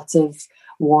iron, lots of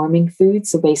warming food.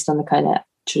 So based on the kind of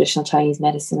traditional Chinese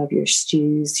medicine of your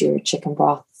stews, your chicken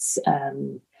broths.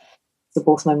 So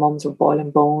both my mums were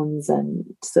boiling bones and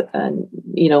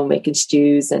you know, making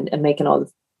stews and making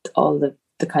all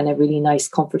the kind of really nice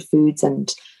comfort foods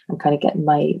and kind of getting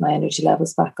my energy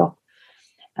levels back up.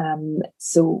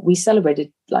 So we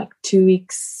celebrated like 2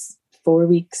 weeks, 4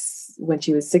 weeks, when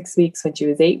she was 6 weeks, when she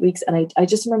was 8 weeks. And I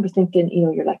just remember thinking, you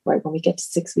know, you're like, right, when we get to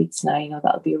 6 weeks now, you know,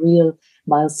 that'll be a real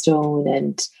milestone,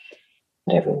 and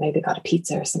whatever, maybe got a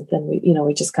pizza or something.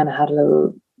 We just kind of had a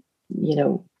little, you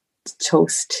know,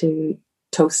 toast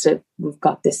it. We've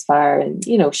got this far. And,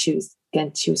 you know, she was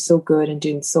so good and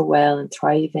doing so well and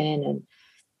thriving, and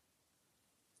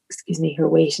her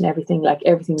weight and everything, like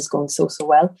everything was going so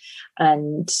well.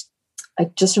 And I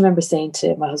just remember saying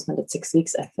to my husband at 6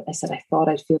 weeks, I said, I thought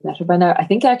I'd feel better by now. I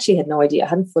think I actually had no idea. I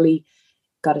hadn't fully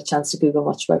got a chance to Google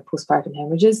much about postpartum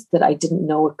hemorrhages, that I didn't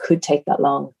know it could take that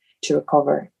long to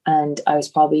recover. And I was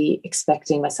probably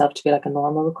expecting myself to be like a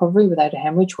normal recovery without a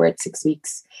hemorrhage, where at 6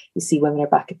 weeks you see women are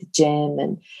back at the gym,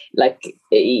 and like,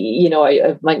 you know,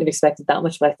 I might not have expected that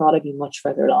much, but I thought I'd be much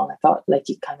further along. I thought like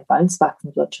you kind of bounce back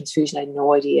from blood transfusion. I had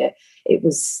no idea it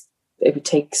would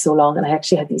take so long. And I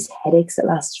actually had these headaches that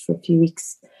lasted for a few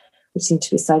weeks, which seemed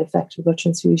to be a side effect of blood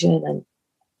transfusion. And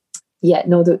yeah,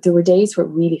 no, there were days where it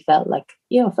really felt like,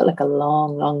 you know, it felt like a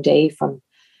long day from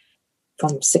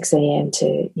 6 a.m.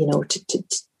 to, you know,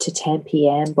 to 10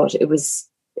 p.m. But it was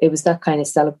that kind of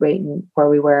celebrating where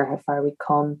we were, how far we'd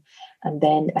come. And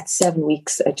then at 7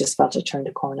 weeks, I just felt I turned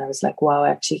a corner. I was like, wow, I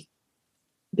actually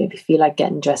maybe feel like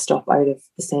getting dressed up out of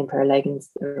the same pair of leggings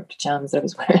or pajamas that I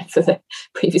was wearing for the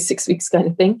previous 6 weeks kind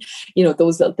of thing. You know,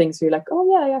 those little things where you're like, oh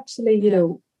yeah, I actually, you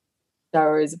know,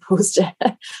 shower as opposed to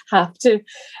have to.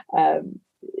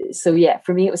 So yeah,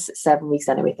 for me, it was 7 weeks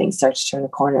anyway, things started to turn a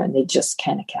corner, and they just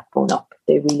kind of kept going up.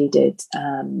 They really did.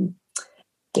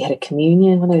 They had a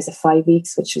communion when I was at 5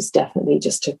 weeks, which was definitely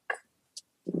just to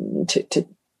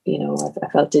you know, I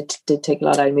felt it did take a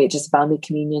lot out of me. Just a family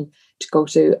communion to go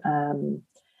to.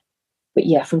 But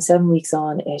yeah, from 7 weeks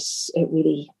on, it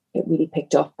really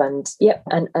picked up. And yeah,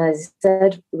 and as I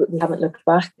said, we haven't looked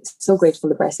back. So grateful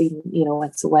the breastfeeding, you know,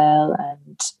 went so well.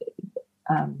 And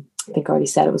I think I already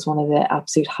said it was one of the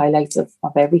absolute highlights of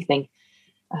everything.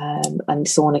 And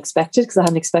so unexpected, because I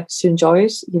hadn't expected to enjoy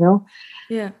it, you know.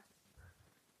 Yeah.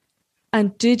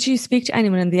 And did you speak to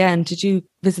anyone in the end? Did you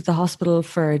visit the hospital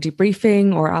for a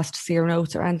debriefing or ask to see your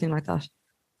notes or anything like that?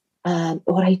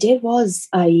 What I did was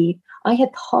I had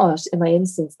thought in my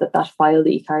instance that file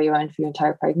that you carry around for your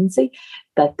entire pregnancy,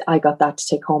 that I got that to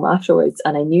take home afterwards.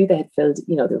 And I knew they had filled,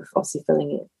 you know, they were obviously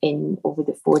filling it in over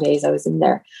the 4 days I was in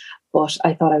there. But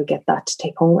I thought I would get that to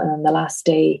take home. And on the last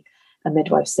day, a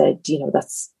midwife said, you know,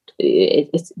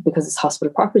 it's because it's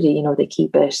hospital property, you know, they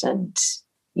keep it and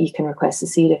you can request to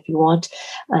see it if you want.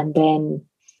 And then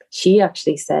she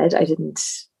actually said, I didn't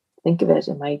think of it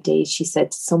in my days, she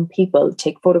said some people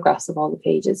take photographs of all the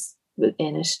pages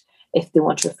in it if they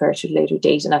want to refer to a later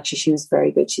date. And actually she was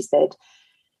very good. She said,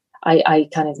 I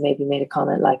kind of maybe made a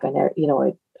comment like,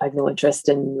 I've no interest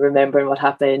in remembering what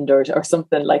happened or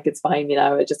something, like it's fine, you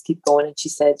know, I just keep going. And she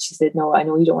said, no, I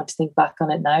know you don't want to think back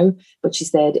on it now, but she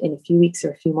said in a few weeks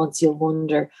or a few months, you'll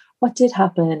wonder what did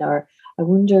happen, or I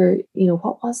wonder, you know,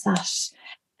 what was that?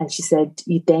 And she said,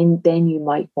 then you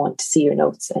might want to see your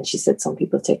notes. And she said, some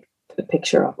people take a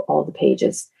picture of all the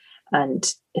pages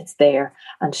and it's there.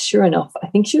 And sure enough, I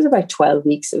think she was about 12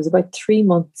 weeks. It was about 3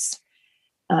 months,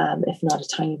 if not a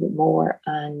tiny bit more.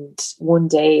 And one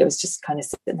day I was just kind of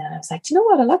sitting there and I was like, do you know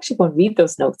what? I'll actually go and read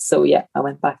those notes. So yeah, I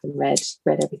went back and read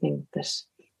everything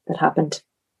that happened.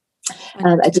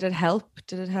 And did it help?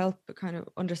 Did it help kind of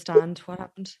understand what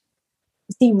happened?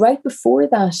 See, right before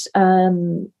that,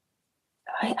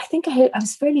 I think I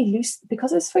was fairly loose.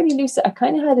 Because I was fairly loose, I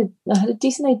kind of had a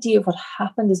decent idea of what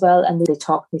happened as well. And they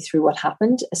talked me through what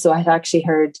happened. So I had actually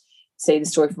heard say the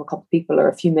story from a couple of people, or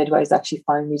a few midwives actually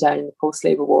found me down in the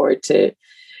post-labor ward to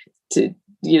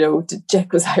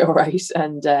check was I all right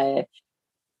and say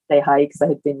hi, because I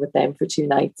had been with them for 2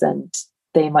 nights and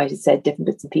they might have said different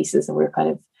bits and pieces and we were kind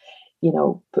of, you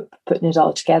know, putting it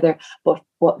all together. But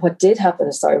what did happen,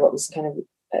 what was kind of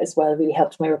as well really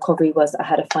helped my recovery was I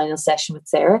had a final session with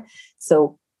Sarah,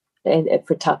 so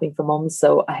for Tapping for Mums.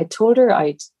 So I had told her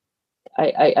I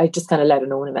just kind of let her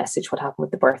know in a message what happened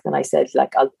with the birth, and I said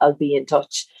like I'll be in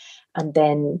touch. And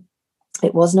then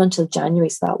it wasn't until January,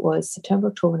 so that was September,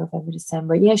 October, November,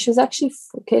 December. Yeah, she was actually,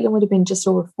 Caitlin would have been just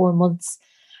over 4 months.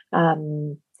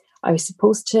 I was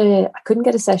supposed to, I couldn't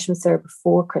get a session with Sarah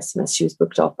before Christmas. She was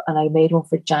booked up, and I made one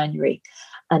for January.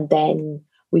 And then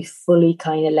we fully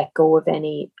kind of let go of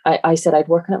any, I said I'd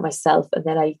work on it myself, and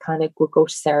then I kind of would go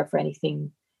to Sarah for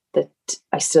anything that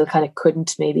I still kind of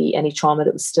couldn't, maybe any trauma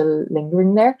that was still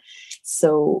lingering there.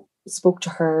 So spoke to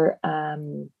her,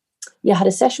 had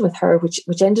a session with her, which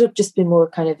ended up just being more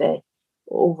kind of a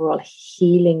overall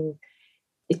healing.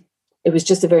 It was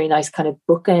just a very nice kind of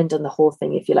bookend on the whole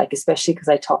thing, if you like, especially because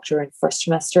I talked to her in first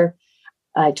trimester.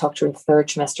 I talked to her in third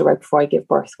trimester right before I gave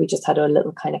birth. We just had a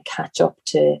little kind of catch up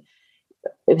to,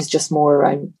 it was just more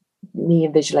around me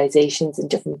and visualizations and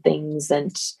different things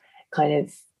and kind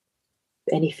of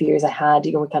any fears I had,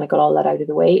 we kind of got all that out of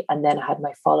the way. And then I had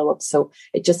my follow-up. So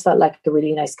it just felt like a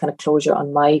really nice kind of closure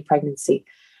on my pregnancy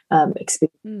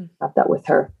experience. Have that with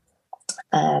her.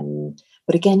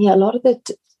 But again, a lot of the,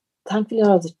 thankfully, a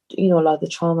lot of the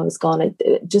trauma was gone.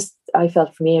 I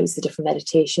felt for me, it was the different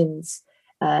meditations,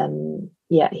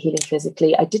 healing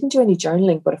physically. I didn't do any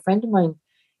journaling, but a friend of mine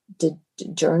did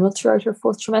journal throughout her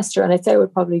fourth trimester, and I'd say I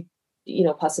would probably,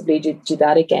 possibly do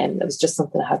that again. It was just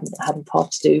something I hadn't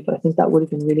thought to do, but I think that would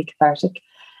have been really cathartic.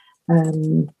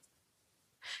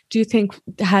 Do you think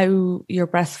how your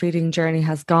breastfeeding journey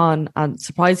has gone, and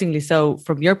surprisingly so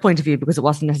from your point of view, because it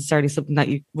wasn't necessarily something that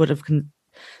you would have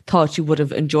thought you would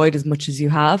have enjoyed as much as you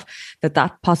have,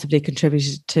 that possibly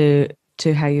contributed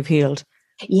to how you've healed?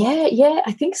 Yeah,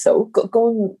 I think so.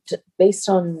 Going based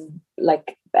on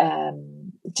like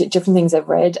different things I've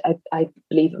read, I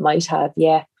believe it might have.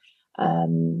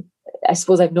 I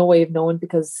suppose I've no way of knowing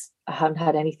because I haven't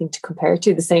had anything to compare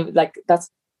to. The same, like that's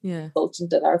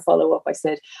indulgent at our follow up. I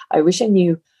said, I wish I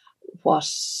knew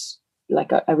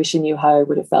I wish I knew how I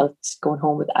would have felt going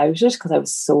home without it, because I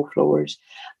was so floored.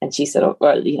 And she said,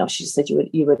 she said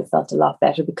you would have felt a lot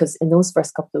better, because in those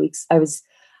first couple of weeks,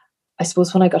 I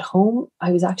suppose when I got home,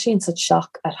 I was actually in such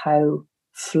shock at how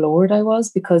floored I was,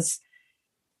 because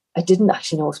I didn't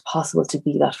actually know it was possible to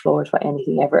be that floored by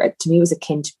anything ever. To me, it was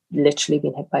akin to literally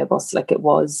being hit by a bus. Like it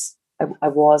was, I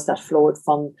was that floored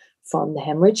from the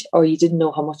hemorrhage, or you didn't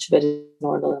know how much of it is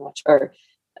normal and much, or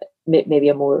maybe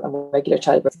a more regular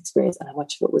childbirth experience, and how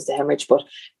much of it was the hemorrhage. But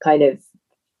kind of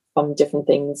from different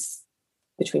things,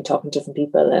 between talking to different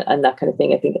people and that kind of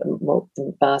thing, I think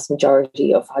the vast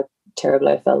majority of how terrible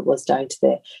I felt was down to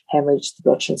the hemorrhage, the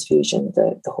blood transfusion,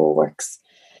 the whole works.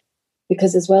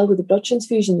 Because as well with the blood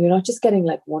transfusion, you're not just getting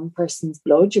like one person's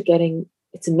blood,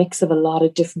 it's a mix of a lot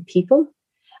of different people.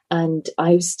 And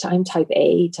I'm type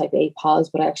A pos,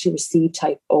 but I actually received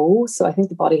type O. So I think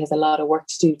the body has a lot of work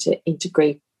to do to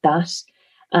integrate that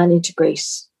and integrate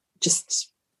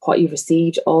just what you've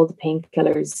received, all the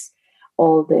painkillers,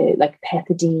 all the like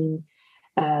pethidine,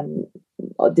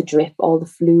 the drip, all the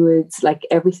fluids, like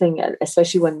everything,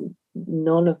 especially when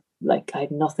I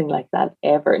had nothing like that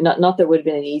ever. Not that would have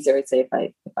been an easier, I'd say, if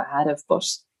I had have, but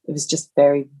it was just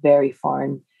very, very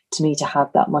foreign to me to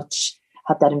have that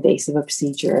invasive a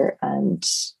procedure and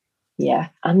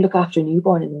look after a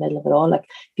newborn in the middle of it all. Like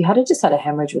if you had just had a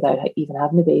hemorrhage without even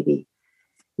having a baby,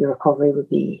 your recovery would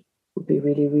be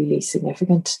really, really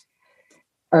significant.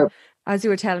 As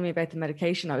you were telling me about the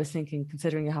medication, I was thinking,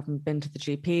 considering you haven't been to the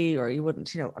GP, or you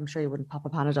wouldn't, I'm sure you wouldn't pop a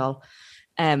Panadol.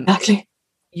 Exactly.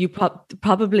 You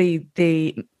probably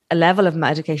the level of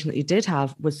medication that you did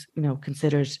have was,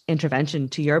 considered intervention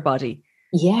to your body.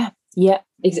 Yeah,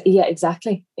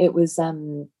 exactly. It was,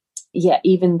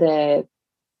 even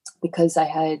because I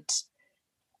had,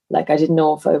 I didn't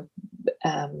know if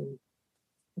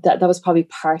that was probably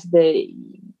part of the,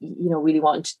 really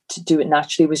wanting to do it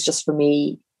naturally, was just for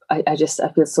me. I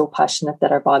feel so passionate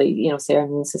that our body, say our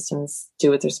immune systems do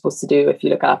what they're supposed to do if you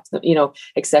look after them,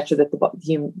 etc. That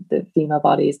the female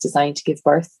body is designed to give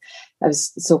birth. I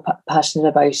was so passionate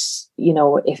about,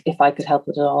 if I could help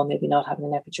it at all, maybe not having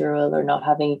an epidural or not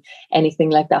having anything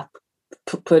like that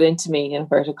put into me, in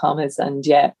inverted commas. And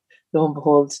lo and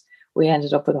behold, we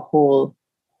ended up with a whole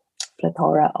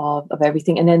plethora of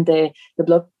everything. And then the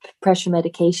blood pressure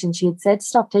medication, she had said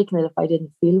stop taking it if I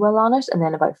didn't feel well on it. And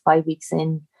then about 5 weeks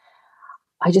in,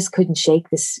 I just couldn't shake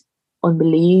this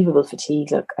unbelievable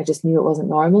fatigue. Look, I just knew it wasn't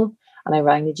normal. And I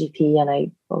rang the GP, and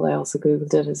I also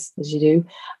Googled it as you do.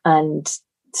 And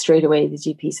straight away the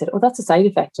GP said, oh, that's a side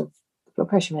effect of the blood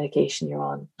pressure medication you're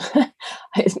on. And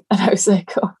I was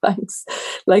like, oh, thanks.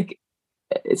 Like,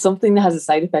 it's something that has a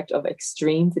side effect of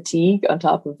extreme fatigue on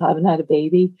top of having had a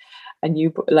baby, a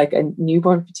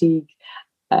newborn fatigue.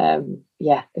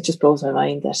 It just blows my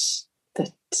mind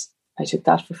that I took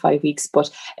that for 5 weeks. But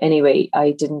anyway,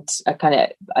 I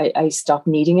stopped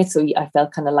needing it. So I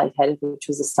felt kind of lightheaded, which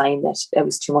was a sign that it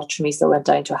was too much for me. So I went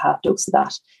down to a half dose of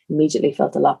that, immediately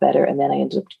felt a lot better. And then I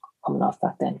ended up coming off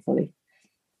that then fully.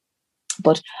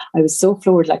 But I was so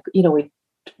floored, like, you know,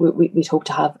 we'd hope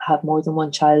to have more than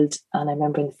one child. And I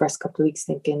remember in the first couple of weeks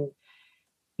thinking,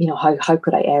 you know, how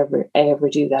could I ever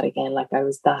do that again? Like I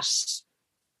was that,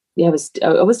 I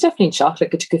was definitely in shock.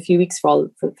 Like it took a few weeks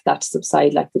for that to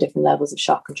subside, like the different levels of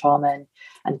shock and trauma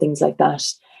and things like that.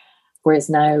 Whereas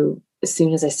now, as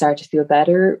soon as I started to feel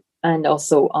better, and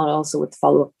also with the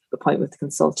follow-up appointment with the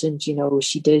consultant, you know,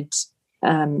 she gave me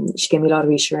a lot of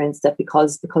reassurance that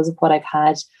because of what I've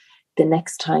had, the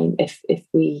next time, if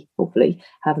we hopefully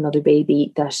have another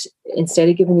baby, that instead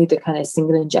of giving you the kind of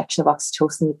single injection of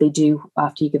oxytocin that they do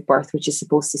after you give birth, which is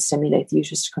supposed to stimulate the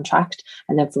uterus to contract,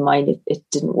 and then for mine it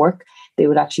didn't work, they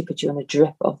would actually put you on a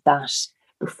drip of that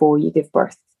before you give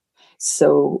birth.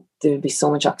 So there would be so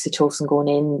much oxytocin going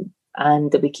in, and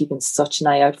they'd be keeping such an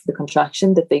eye out for the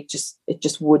contraction that it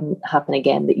just wouldn't happen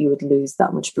again, that you would lose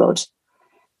that much blood.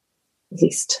 At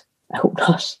least I hope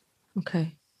not.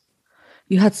 Okay.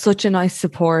 You had such a nice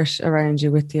support around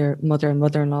you with your mother and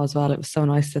mother-in-law as well. It was so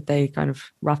nice that they kind of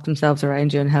wrapped themselves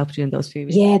around you and helped you in those few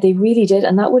weeks. Yeah, they really did.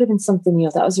 And that would have been something, you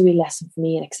know, that was a real lesson for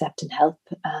me in accepting help.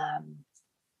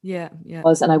 Yeah.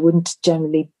 And I wouldn't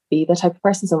generally be that type of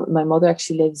person. So my mother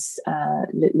actually lives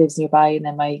nearby, and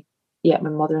then my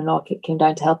mother-in-law came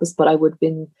down to help us. But I would have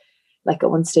been, like,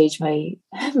 at one stage, my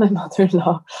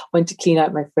mother-in-law went to clean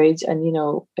out my fridge, and, you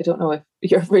know, I don't know if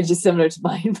your fridge is similar to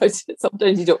mine, but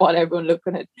sometimes you don't want everyone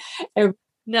looking at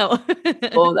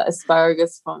all that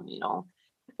asparagus from, you know,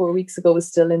 4 weeks ago was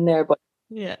still in there, but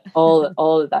yeah, all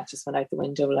of that just went out the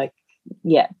window. Like,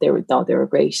 yeah, they were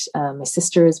great. My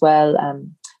sister as well.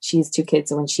 She has 2 kids,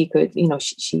 and when she could, you know,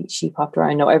 she popped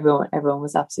around. No, everyone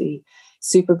was absolutely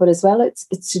super. But as well, it's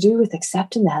to do with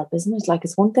accepting the help, isn't it? Like,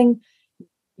 it's one thing.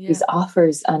 Yeah. These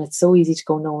offers, and it's so easy to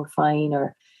go, no, we're fine,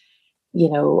 or, you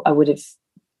know,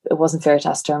 it wasn't fair to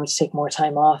ask Dermot to take more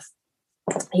time off.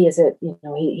 He has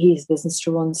he has business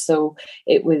to run, so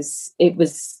it was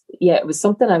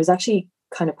something I was actually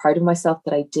kind of proud of myself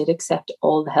that I did accept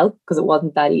all the help, because it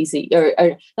wasn't that easy, or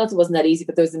not that it wasn't that easy,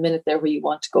 but there was a minute there where you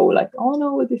want to go like, oh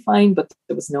no, we'll be fine, but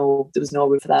there was no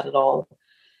room for that at all.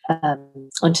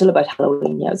 Until about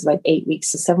Halloween, it was about 8 weeks,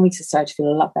 so 7 weeks I started to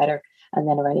feel a lot better. And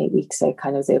then around 8 weeks, I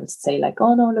kind of was able to say like,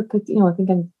 oh no, look, you know, I think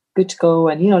I'm good to go.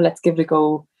 And, you know, let's give it a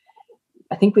go.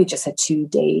 I think we just had 2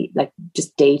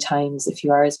 daytimes, a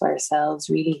few hours by ourselves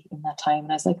really in that time.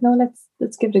 And I was like, no,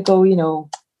 let's give it a go, you know,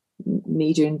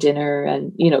 me doing dinner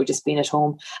and, you know, just being at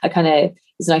home. It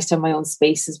was nice to have my own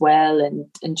space as well.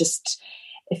 And just,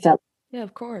 it felt, yeah,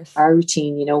 of course, our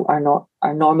routine, you know,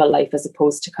 our normal life, as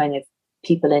opposed to kind of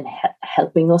people in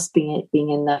helping us being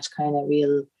in that kind of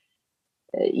real,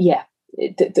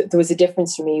 there was a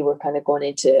difference for me. We're kind of going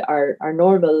into our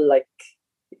normal, like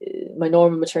my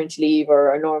normal maternity leave,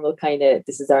 or our normal kind of,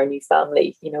 this is our new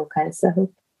family, you know, kind of setup.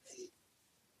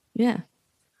 Yeah.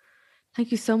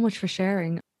 Thank you so much for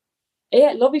sharing.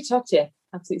 Yeah, lovely to talk to you.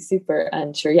 Absolutely super.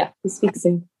 And sure, yeah, we'll speak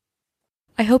soon.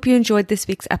 I hope you enjoyed this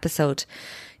week's episode.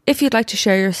 If you'd like to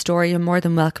share your story, you're more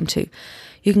than welcome to.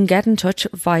 You can get in touch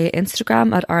via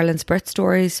Instagram at Ireland's Birth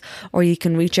Stories, or you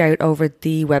can reach out over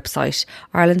the website,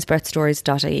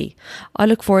 irelandsbirthstories.ie. I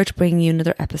look forward to bringing you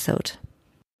another episode.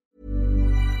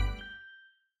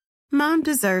 Mom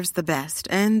deserves the best,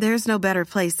 and there's no better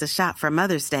place to shop for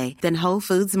Mother's Day than Whole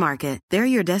Foods Market. They're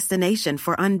your destination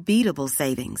for unbeatable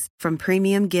savings, from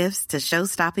premium gifts to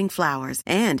show-stopping flowers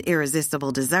and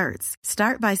irresistible desserts.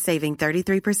 Start by saving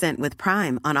 33% with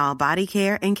Prime on all body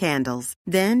care and candles.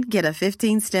 Then get a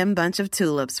 15-stem bunch of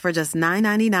tulips for just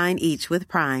 $9.99 each with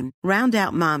Prime. Round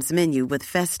out Mom's menu with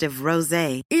festive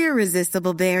rosé,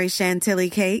 irresistible berry chantilly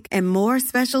cake, and more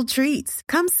special treats.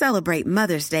 Come celebrate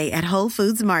Mother's Day at Whole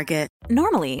Foods Market.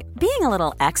 Normally, being a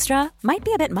little extra might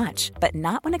be a bit much, but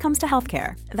not when it comes to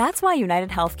healthcare. That's why United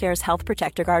Healthcare's Health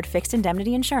Protector Guard fixed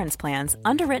indemnity insurance plans,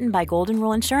 underwritten by Golden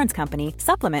Rule Insurance Company,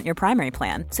 supplement your primary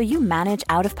plan so you manage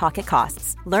out-of-pocket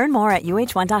costs. Learn more at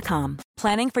uh1.com.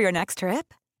 Planning for your next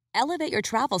trip? Elevate your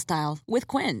travel style with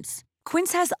Quince.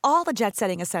 Quince has all the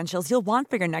jet-setting essentials you'll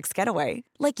want for your next getaway,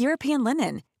 like European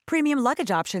linen, premium luggage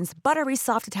options, buttery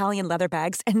soft Italian leather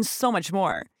bags, and so much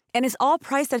more. And is all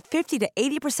priced at 50 to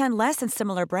 80% less than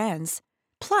similar brands.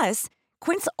 Plus,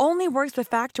 Quince only works with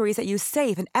factories that use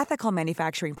safe and ethical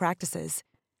manufacturing practices.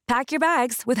 Pack your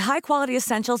bags with high-quality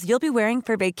essentials you'll be wearing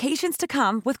for vacations to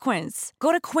come with Quince.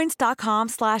 Go to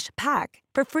quince.com/pack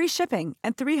for free shipping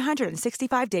and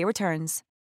 365-day returns.